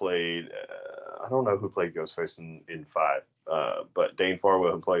Farwell, who played I don't know who played Ghostface in 5, but Dane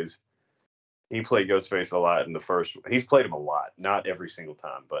Farwell, he played Ghostface a lot in the first. He's played him a lot, not every single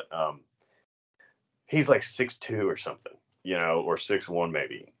time, but he's like 6'2" or something, or 6'1"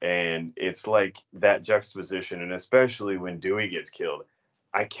 maybe. And it's like that juxtaposition, and especially when Dewey gets killed,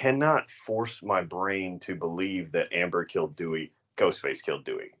 I cannot force my brain to believe that Amber killed Dewey, Ghostface killed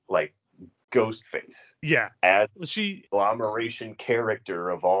Dewey. Like Ghostface. Yeah. As the agglomeration character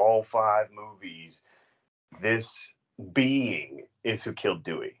of all 5 movies, this being is who killed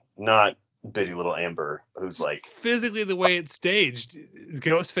Dewey, not bitty little Amber, who's like physically the way it's staged.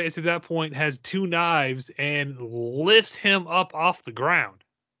 Ghostface at that point has 2 knives and lifts him up off the ground.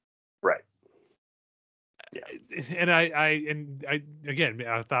 Right. Yeah. And I again,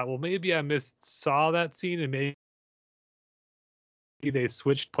 I thought, well, maybe I saw that scene, and maybe they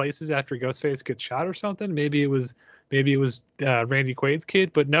switched places after Ghostface gets shot or something. Maybe it was maybe it was Randy Quaid's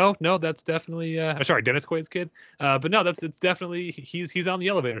kid, but no, that's definitely sorry, Dennis Quaid's kid. But no, it's definitely he's on the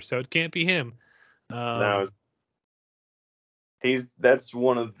elevator, so it can't be him. No, that's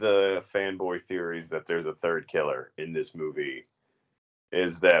one of the fanboy theories that there's a third killer in this movie,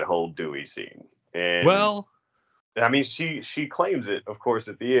 is that whole Dewey scene. And well, I mean, she claims it, of course,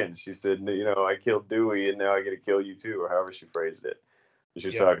 at the end. She said, I killed Dewey, and now I get to kill you too, or however she phrased it. She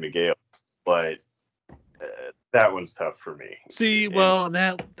was talking to Gail, but that one's tough for me. See, well,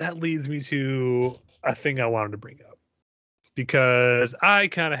 that leads me to a thing I wanted to bring up, because I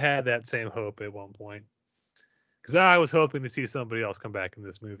kind of had that same hope at one point, because I was hoping to see somebody else come back in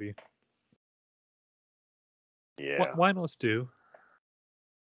this movie. Yeah. Why no Stu?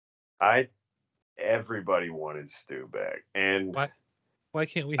 Everybody wanted Stu back, and why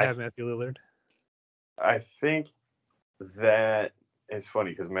can't we have Matthew Lillard? I think that it's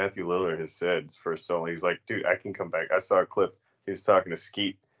funny because Matthew Lillard has said for so long, he's like, dude, I can come back. I saw a clip. He was talking to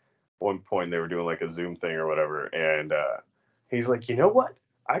Skeet one point. They were doing like a Zoom thing or whatever, and he's like, you know what?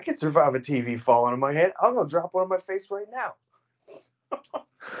 I could survive a TV falling on my head. I'll go drop one on my face right now.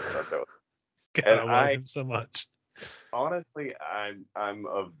 I love him so much. Honestly, I'm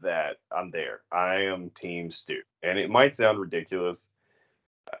of that. I'm there. I am Team Stu, and it might sound ridiculous,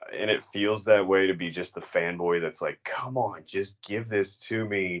 and it feels that way to be just the fanboy that's like, come on, just give this to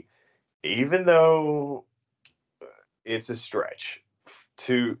me, even though it's a stretch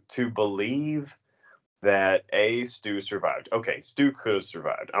to believe that Stu survived. Okay, Stu could have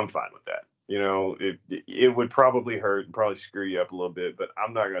survived. I'm fine with that. It would probably hurt and probably screw you up a little bit, but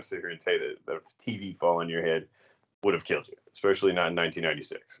I'm not going to sit here and tell you that the TV fall on your head would have killed you, especially not in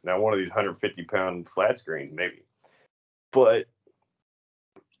 1996. Now, one of these 150-pound flat screens, maybe. But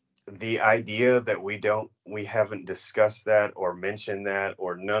the idea that we haven't discussed that or mentioned that,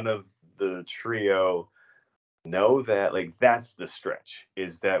 or none of the trio know that, like, that's the stretch,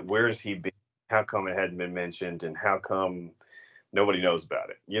 is that where's he been? How come it hadn't been mentioned? And how come nobody knows about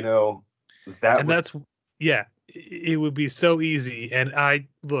it? It would be so easy. And I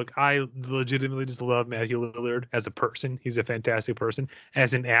legitimately just love Matthew Lillard as a person. He's a fantastic person.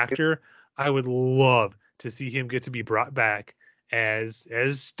 As an actor, I would love to see him get to be brought back as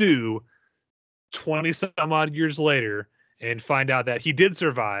Stu 20 some odd years later and find out that he did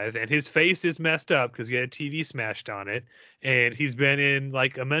survive and his face is messed up because he had a TV smashed on it. And he's been in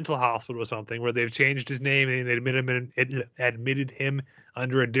like a mental hospital or something where they've changed his name and admitted him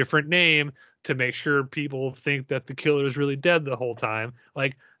under a different name to make sure people think that the killer is really dead the whole time.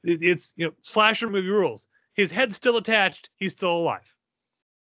 Like it's slasher movie rules. His head's still attached. He's still alive.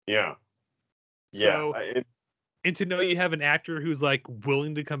 Yeah. So, and to know you have an actor who's like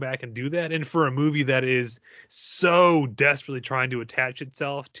willing to come back and do that, and for a movie that is so desperately trying to attach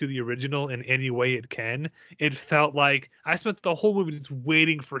itself to the original in any way it can, it felt like I spent the whole movie just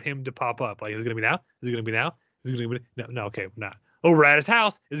waiting for him to pop up. Like, is it going to be now? Is it going to be now? Is it going to be no? Okay, not. Oh, we're at his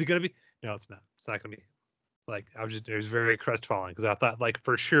house. Is it going to be? No, it's not. It's not going to be. Like, it was very crestfallen because I thought, like,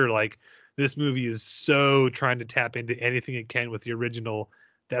 for sure, like, this movie is so trying to tap into anything it can with the original.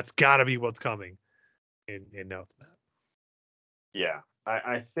 That's got to be what's coming. And no, it's not. Yeah,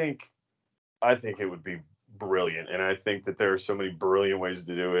 I think it would be brilliant, and I think that there are so many brilliant ways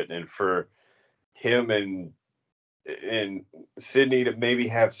to do it, and for him and Sydney to maybe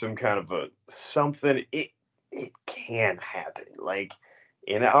have some kind of something, it can happen. Like,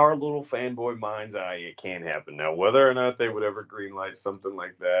 in our little fanboy mind's eye, it can happen. Now, whether or not they would ever greenlight something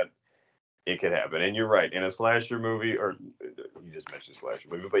like that, it could happen. And you're right, in a slasher movie, or you just mentioned slasher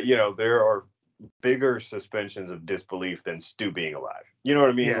movie, but there are bigger suspensions of disbelief than Stu being alive. You know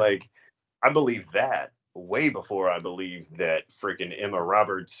what I mean? Yeah. Like, I believe that way before I believe that freaking Emma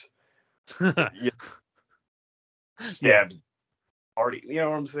Roberts stabbed Artie. You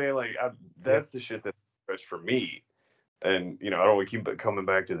know what I'm saying? Like, that's the shit that's stretched for me. And, I don't want to keep coming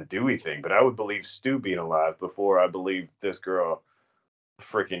back to the Dewey thing, but I would believe Stu being alive before I believe this girl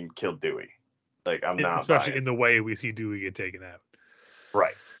freaking killed Dewey. Like, I'm not. Especially in the way we see Dewey get taken out.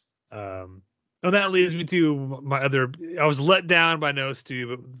 Right. And that leads me to my other. I was let down by No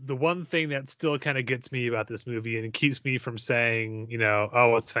Stu, but the one thing that still kind of gets me about this movie and it keeps me from saying,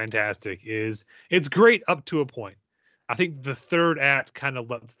 oh, it's fantastic, is it's great up to a point. I think the third act kind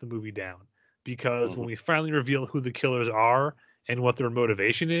of lets the movie down because when we finally reveal who the killers are and what their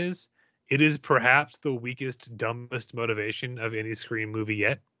motivation is, it is perhaps the weakest, dumbest motivation of any Scream movie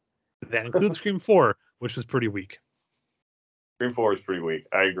yet. That includes Scream 4, which was pretty weak. Scream 4 is pretty weak.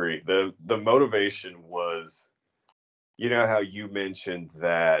 I agree. The motivation was, how you mentioned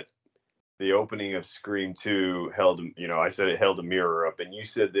that the opening of Scream 2 held, I said it held a mirror up, and you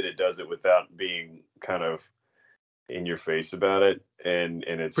said that it does it without being kind of in your face about it, and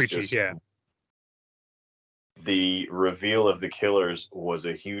it's Preachy, just yeah. the reveal of the killers was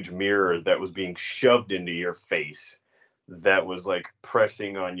a huge mirror that was being shoved into your face, that was like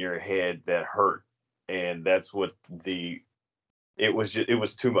pressing on your head, that hurt, and that's what it was. It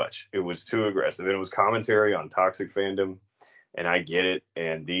was too much. It was too aggressive. And it was commentary on toxic fandom, and I get it.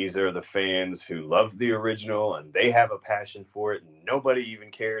 And these are the fans who love the original, and they have a passion for it, and nobody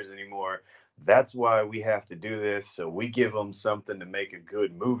even cares anymore. That's why we have to do this. So we give them something to make a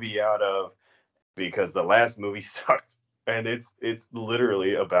good movie out of, because the last movie sucked. And it's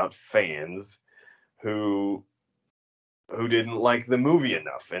literally about fans who didn't like the movie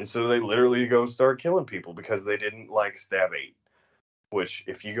enough, and so they literally go start killing people because they didn't like Stab 8. Which,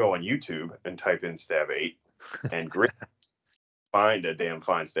 if you go on YouTube and type in Stab 8 and find a damn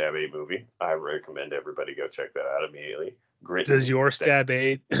fine Stab 8 movie, I recommend everybody go check that out immediately. Does your Stab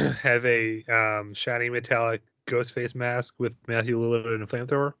 8 have a shiny metallic ghost face mask with Matthew Lillard and a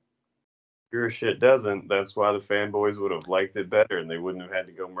flamethrower? Your shit doesn't. That's why the fanboys would have liked it better, and they wouldn't have had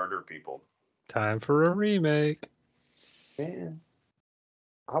to go murder people. Time for a remake. Man,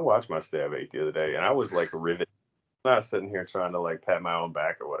 I watched my Stab 8 the other day, and I was like riveted. I'm not sitting here trying to like pat my own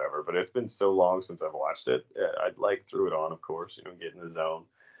back or whatever, but it's been so long since I've watched it. I like threw it on, of course, get in the zone,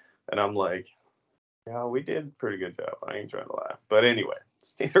 and I'm like, yeah, we did a pretty good job. I ain't trying to laugh, but anyway,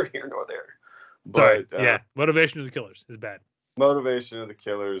 it's neither here nor there. Sorry, yeah, Motivation of the Killers is bad. Motivation of the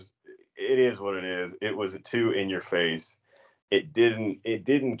Killers, it is what it is. It was too in your face. It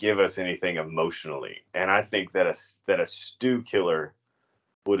didn't give us anything emotionally, and I think that a Stu killer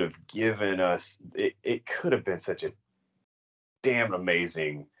would have given us it could have been such a damn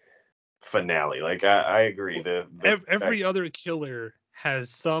amazing finale. Like I agree. Every other killer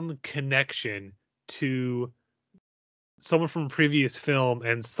has some connection to someone from a previous film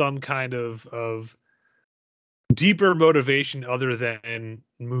and some kind of deeper motivation other than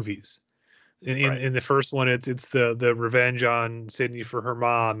movies. In the first one, it's the revenge on Sydney for her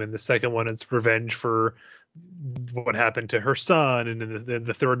mom, and the second one, it's revenge for what happened to her son, and then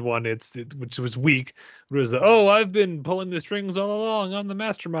the third one, which was weak, was I've been pulling the strings all along, I'm the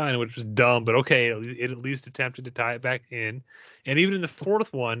mastermind, which was dumb, but okay, it at least attempted to tie it back in. And even in the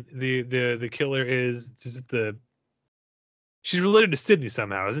fourth one, the killer she's related to Sydney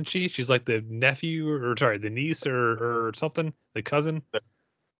somehow, isn't she? She's like the nephew, or sorry, the niece or something, the cousin.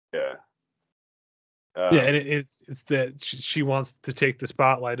 Yeah. Yeah, and it's that she wants to take the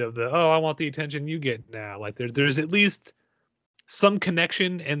spotlight of I want the attention you get now. Like there's at least some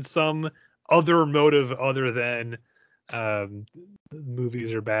connection and some other motive other than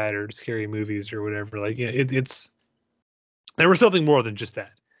movies are bad or scary movies or whatever. Like it's there was something more than just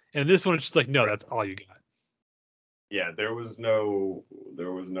that. And this one is just like, no, that's all you got. Yeah, there was no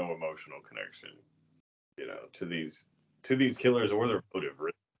emotional connection, to these killers or their motive.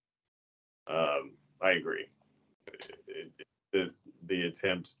 I agree. The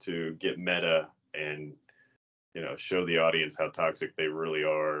attempt to get meta and show the audience how toxic they really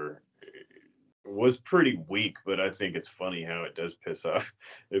are was pretty weak, but I think it's funny how it does piss off.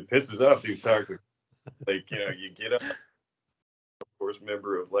 It pisses off these toxic. Like you get up, of course,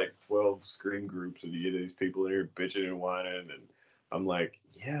 member of like 12 Scream groups, and you get these people in here bitching and whining, and I'm like,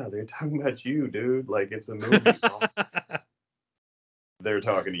 yeah, they're talking about you, dude. Like it's a movie. They're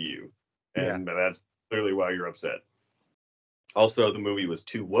talking to you, and that's clearly why you're upset. Also, the movie was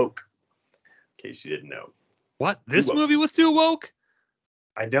too woke, in case you didn't know. What? This movie was too woke?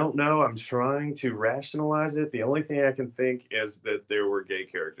 I don't know. I'm trying to rationalize it. The only thing I can think is that there were gay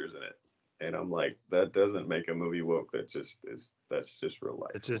characters in it. And I'm like, that doesn't make a movie woke. That's just real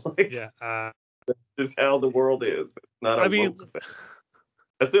life. It's just, that's just how the world is. It's not a woke thing.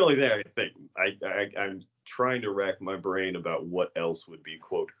 That's the only thing I can think. I'm trying to rack my brain about what else would be,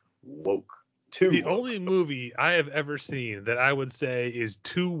 quote, woke. The only movie I have ever seen that I would say is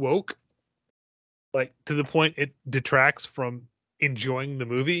too woke, like to the point it detracts from enjoying the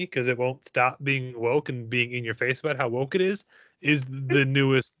movie because it won't stop being woke and being in your face about how woke it is the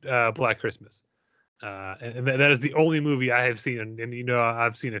newest Black Christmas. And that is the only movie I have seen, and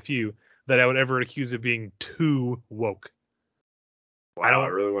I've seen a few that I would ever accuse of being too woke.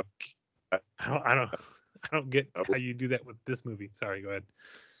 Wow, I don't get how you do that with this movie. Sorry, go ahead.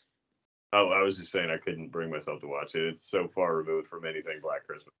 Oh, I was just saying I couldn't bring myself to watch it. It's so far removed from anything Black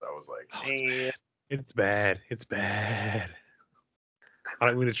Christmas. I was like, it's bad. It's bad. I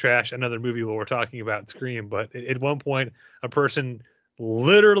don't mean to trash another movie while we're talking about Scream, but at one point, a person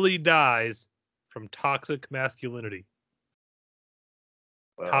literally dies from toxic masculinity.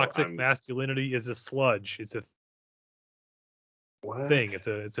 Well, toxic masculinity is a sludge. It's a What? thing.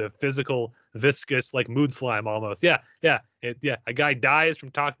 It's a physical, viscous, like mood slime almost. Yeah. A guy dies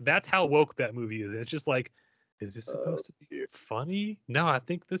from talking. That's how woke that movie is. It's just like, is this supposed to be funny? No, I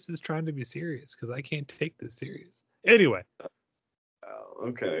think this is trying to be serious because I can't take this serious. Anyway. Oh,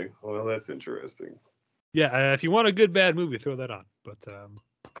 okay. Well, that's interesting. Yeah, if you want a good bad movie, throw that on. But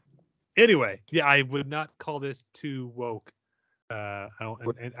anyway, yeah, I would not call this too woke. I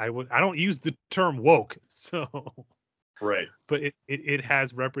don't use the term woke, so right. But it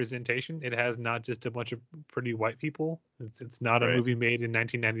has representation. It has not just a bunch of pretty white people. It's not a movie made in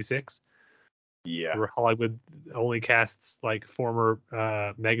 1996. Yeah, where Hollywood only casts like former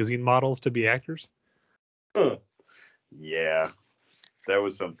magazine models to be actors. Yeah. That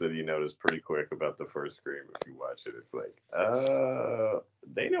was something you noticed pretty quick about the first Scream. If you watch it, it's like,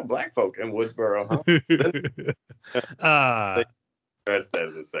 they know black folk in Woodsboro, huh? They addressed that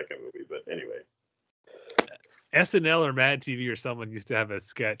in the second movie, but anyway. SNL or Mad TV or someone used to have a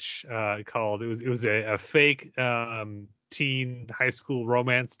sketch called it was a fake teen high school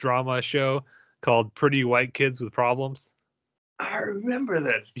romance drama show called Pretty White Kids with Problems. I remember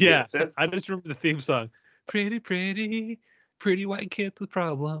that. Yeah, I just remember the theme song. Pretty white kids with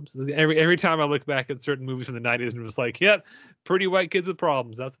problems. Every time I look back at certain movies from the 90s, I'm just like, yep, pretty white kids with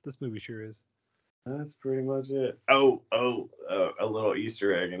problems. That's what this movie sure is. That's pretty much it. Oh, a little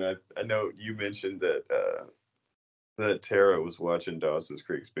Easter egg, and I know you mentioned that that Tara was watching Dawson's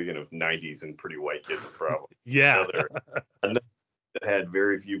Creek. Speaking of 90s and pretty white kids with problems. Yeah. Another that had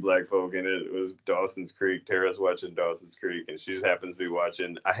very few black folk in it. It was Dawson's Creek. Tara's watching Dawson's Creek, and she just happens to be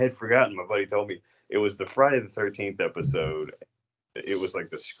watching. I had forgotten. My buddy told me it was the Friday the 13th episode. It was like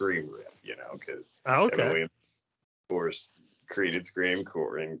the Scream riff, because Kevin Williams, of course, created Scream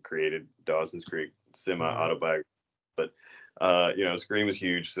and created Dawson's Creek semi-autobiography. But, Scream is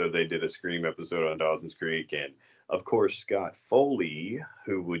huge, so they did a Scream episode on Dawson's Creek. And, of course, Scott Foley,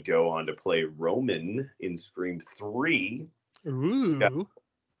 who would go on to play Roman in Scream 3, Scott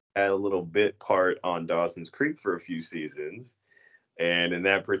had a little bit part on Dawson's Creek for a few seasons. And in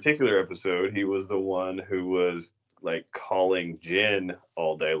that particular episode, he was the one who was like calling Jen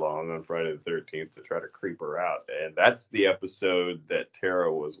all day long on Friday the 13th to try to creep her out. And that's the episode that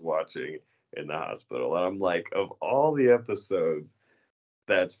Tara was watching in the hospital. And I'm like, of all the episodes,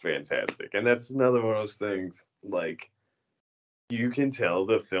 that's fantastic. And that's another one of those things, like, you can tell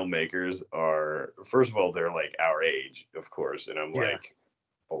the filmmakers are, first of all, they're like our age, of course. And I'm like,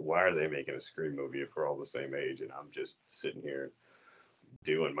 well, why are they making a Scream movie if we're all the same age? And I'm just sitting here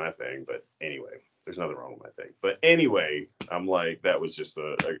doing my thing. But anyway, there's nothing wrong with my thing. But anyway, I'm like, that was just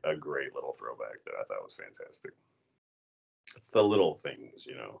a great little throwback that I thought was fantastic. It's the little things,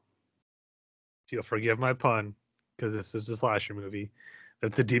 If you'll forgive my pun, because this is a slasher movie,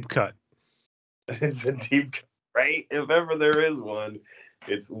 that's a deep cut. It's a deep cut, right? If ever there is one,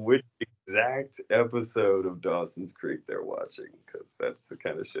 it's which exact episode of Dawson's Creek they're watching, because that's the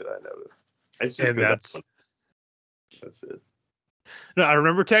kind of shit I notice. It's just that's it. No, I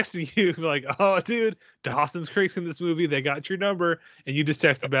remember texting you like, "Oh, dude, Dawson's Creek's in this movie. They got your number," and you just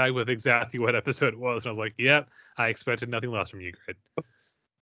texted back with exactly what episode it was, and I was like, "Yep, I expected nothing less from you, Grid."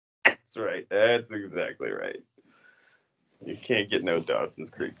 That's right. That's exactly right. You can't get no Dawson's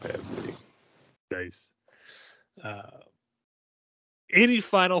Creek past me. Nice. Any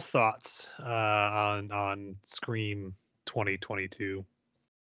final thoughts on Scream 2022?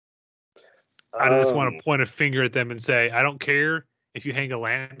 I just want to point a finger at them and say, I don't care if you hang a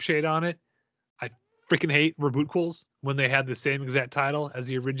lampshade on it. I freaking hate rebootquels when they had the same exact title as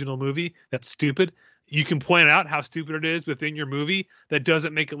the original movie. That's stupid. You can point out how stupid it is within your movie. That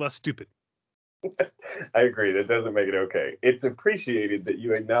doesn't make it less stupid. I agree. That doesn't make it okay. It's appreciated that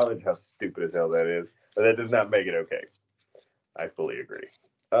you acknowledge how stupid as hell that is, but that does not make it okay. I fully agree.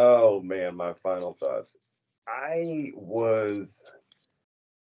 Oh, man, my final thoughts.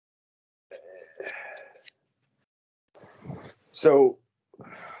 So, all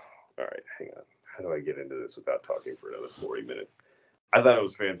right, hang on. How do I get into this without talking for another 40 minutes? I thought it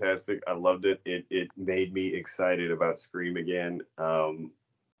was fantastic. I loved it. It made me excited about Scream again.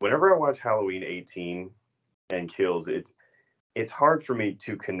 Whenever I watch Halloween 18 and Kills, it's hard for me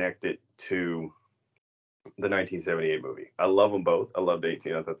to connect it to the 1978 movie. I love them both. I loved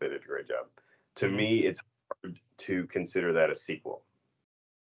 18. I thought they did a great job. To me, it's hard to consider that a sequel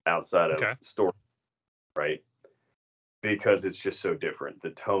outside of story, right? Because it's just so different.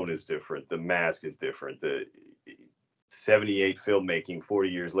 The tone is different. The mask is different. The 78 filmmaking 40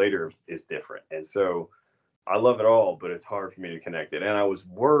 years later is different. And so I love it all, but it's hard for me to connect it. And I was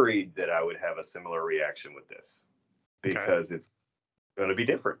worried that I would have a similar reaction with this because it's going to be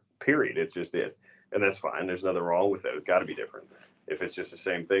different, period. It just is. And that's fine. There's nothing wrong with it. It's got to be different. if it's just the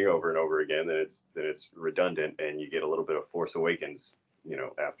same thing over and over again, then it's redundant, and you get a little bit of Force Awakens,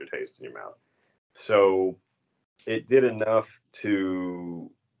 aftertaste in your mouth. So it did enough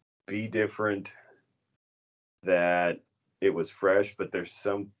to be different that it was fresh, but it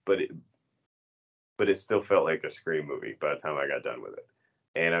still felt like a Scream movie by the time I got done with it.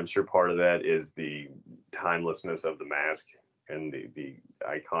 And I'm sure part of that is the timelessness of the mask and the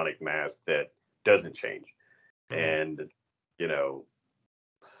iconic mask that doesn't change. And,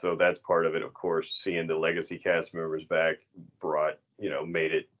 so that's part of it. Of course, seeing the legacy cast members back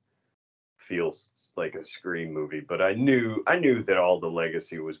made it feel like a Scream movie. But I knew that all the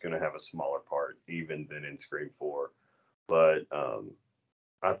legacy was going to have a smaller part even than in Scream 4. But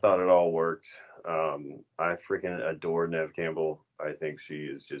I thought it all worked. I freaking adore Neve Campbell. I think she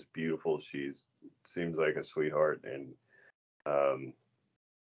is just beautiful. Seems like a sweetheart. And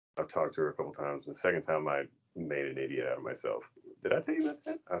I've talked to her a couple times. The second time I made an idiot out of myself. Did I tell you about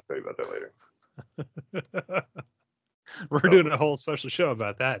that? I'll tell you about that later. We're doing a whole special show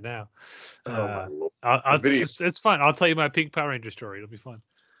about that now. My Lord. It's fun. I'll tell you my Pink Power Ranger story. It'll be fun.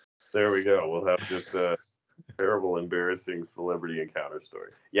 There we go. We'll have just a terrible, embarrassing celebrity encounter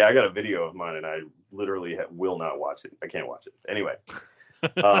story. Yeah, I got a video of mine, and I literally will not watch it. I can't watch it. Anyway.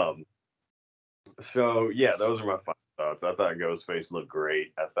 So, yeah, those are my final thoughts. I thought Ghostface looked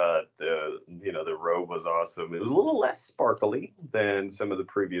great. I thought the robe was awesome. It was a little less sparkly than some of the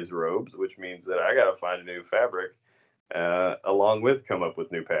previous robes, which means that I got to find a new fabric along with come up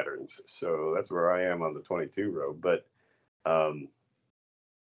with new patterns. So that's where I am on the 22 robe. But the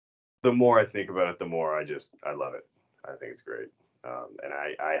more I think about it, the more I love it. I think it's great. And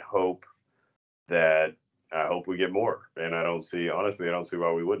I hope we get more. And I don't see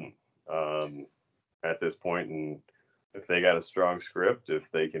why we wouldn't at this point. And if they got a strong script, if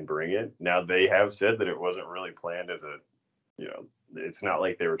they can bring it. Now, they have said that it wasn't really planned as it's not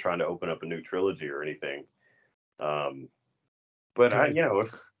like they were trying to open up a new trilogy or anything. But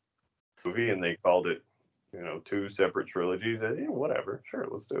if movie and they called it, two separate trilogies, whatever, sure,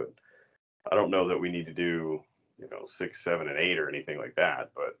 let's do it. I don't know that we need to do, 6, 7, and 8 or anything like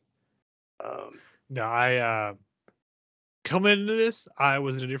that, but no, I coming into this, I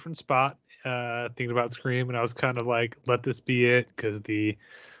was in a different spot, thinking about Scream, and I was kind of like, let this be it, because the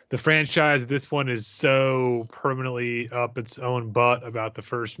franchise, this one is so permanently up its own butt about the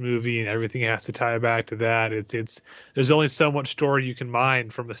first movie, and everything has to tie back to that. It's there's only so much story you can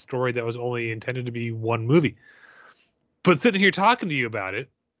mine from a story that was only intended to be one movie. But sitting here talking to you about it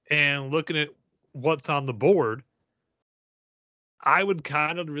and looking at what's on the board, I would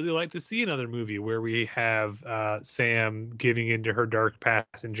kind of really like to see another movie where we have Sam giving into her dark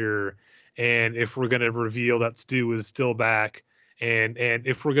passenger, and if we're going to reveal that Stu is still back, and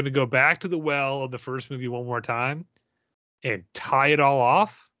if we're going to go back to the well of the first movie one more time and tie it all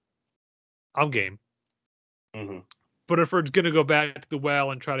off, I'm game. Mm-hmm. But if we're going to go back to the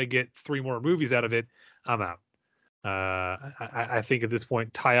well and try to get 3 more movies out of it, I'm out. I think at this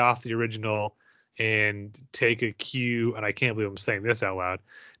point, tie off the original and take a cue, and I can't believe I'm saying this out loud,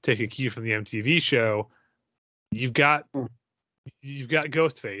 take a cue from the MTV show. You've got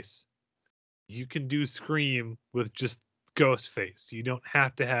Ghostface. You can do Scream with just Ghostface. You don't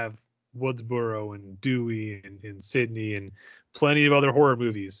have to have Woodsboro and Dewey and Sydney, and plenty of other horror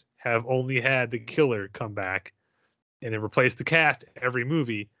movies have only had the killer come back and then replace the cast every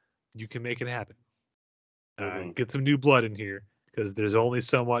movie. You can make it happen. Get some new blood in here, because there's only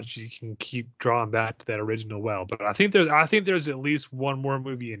so much you can keep drawing back to that original well. But I think there's at least one more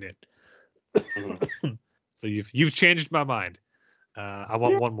movie in it. Mm-hmm. So you've changed my mind. I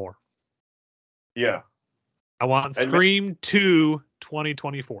want one more. Yeah. I want Scream 2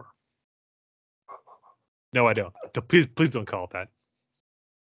 2024. No, I don't. Please don't call it that.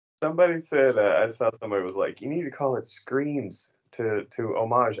 Somebody said, I saw somebody was like, you need to call it Screams to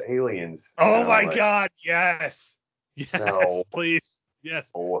homage Aliens. Oh my God, yes. Yes, no. Please. Yes.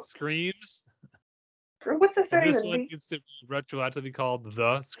 Oh. Screams. What does that This even one mean? needs to be retroactively called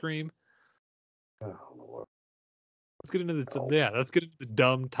The Scream. Oh, Lord. Let's get into let's get into the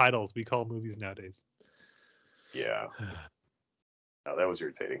dumb titles we call movies nowadays. Yeah. No, that was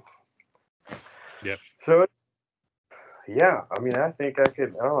irritating. Yep. So, yeah, I mean, I think I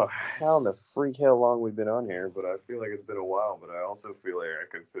don't know how in the freak hell long we've been on here, but I feel like it's been a while, but I also feel like I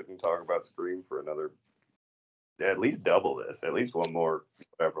could sit and talk about Scream for another, at least double this, at least one more,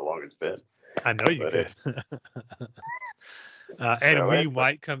 however long it's been. I know you could. And we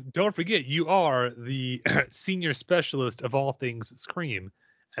might come, don't forget, you are the senior specialist of all things Scream.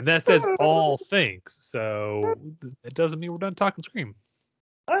 And that says all things. So it doesn't mean we're done talking Scream.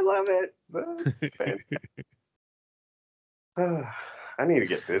 I love it. I need to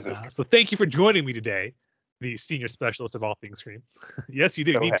get business. So thank you for joining me today, the senior specialist of all things Scream. Yes, you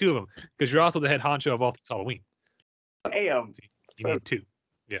do. You Go need ahead. 2 of them because you're also the head honcho of all things Halloween. Damn. You need 2.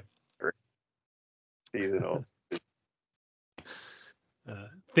 Seasonal.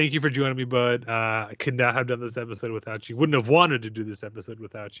 Thank you for joining me, bud. I could not have done this episode without you. Wouldn't have wanted to do this episode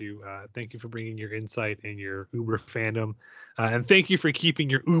without you. Thank you for bringing your insight and your Uber fandom. And thank you for keeping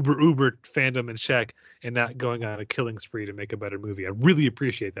your Uber fandom in check and not going on a killing spree to make a better movie. I really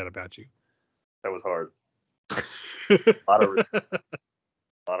appreciate that about you. That was hard. A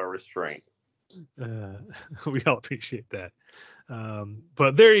lot of restraint. We all appreciate that.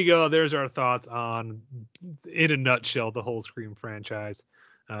 But there you go. There's our thoughts on, in a nutshell, the whole Scream franchise.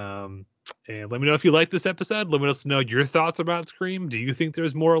 And let me know if you like this episode. Let us know your thoughts about Scream. Do you think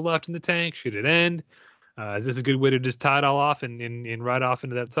there's more left in the tank? Should it end? Is this a good way to just tie it all off and ride off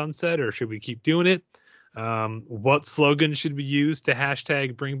into that sunset, or should we keep doing it? What slogan should we use to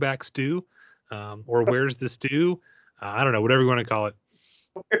hashtag bring back Stu? Or where's the stew? I don't know, whatever you want to call it.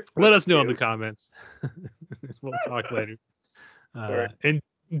 Let us know in the comments. We'll talk later. And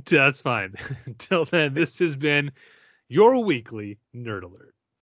that's fine. Until then, this has been your weekly Nerd Alert.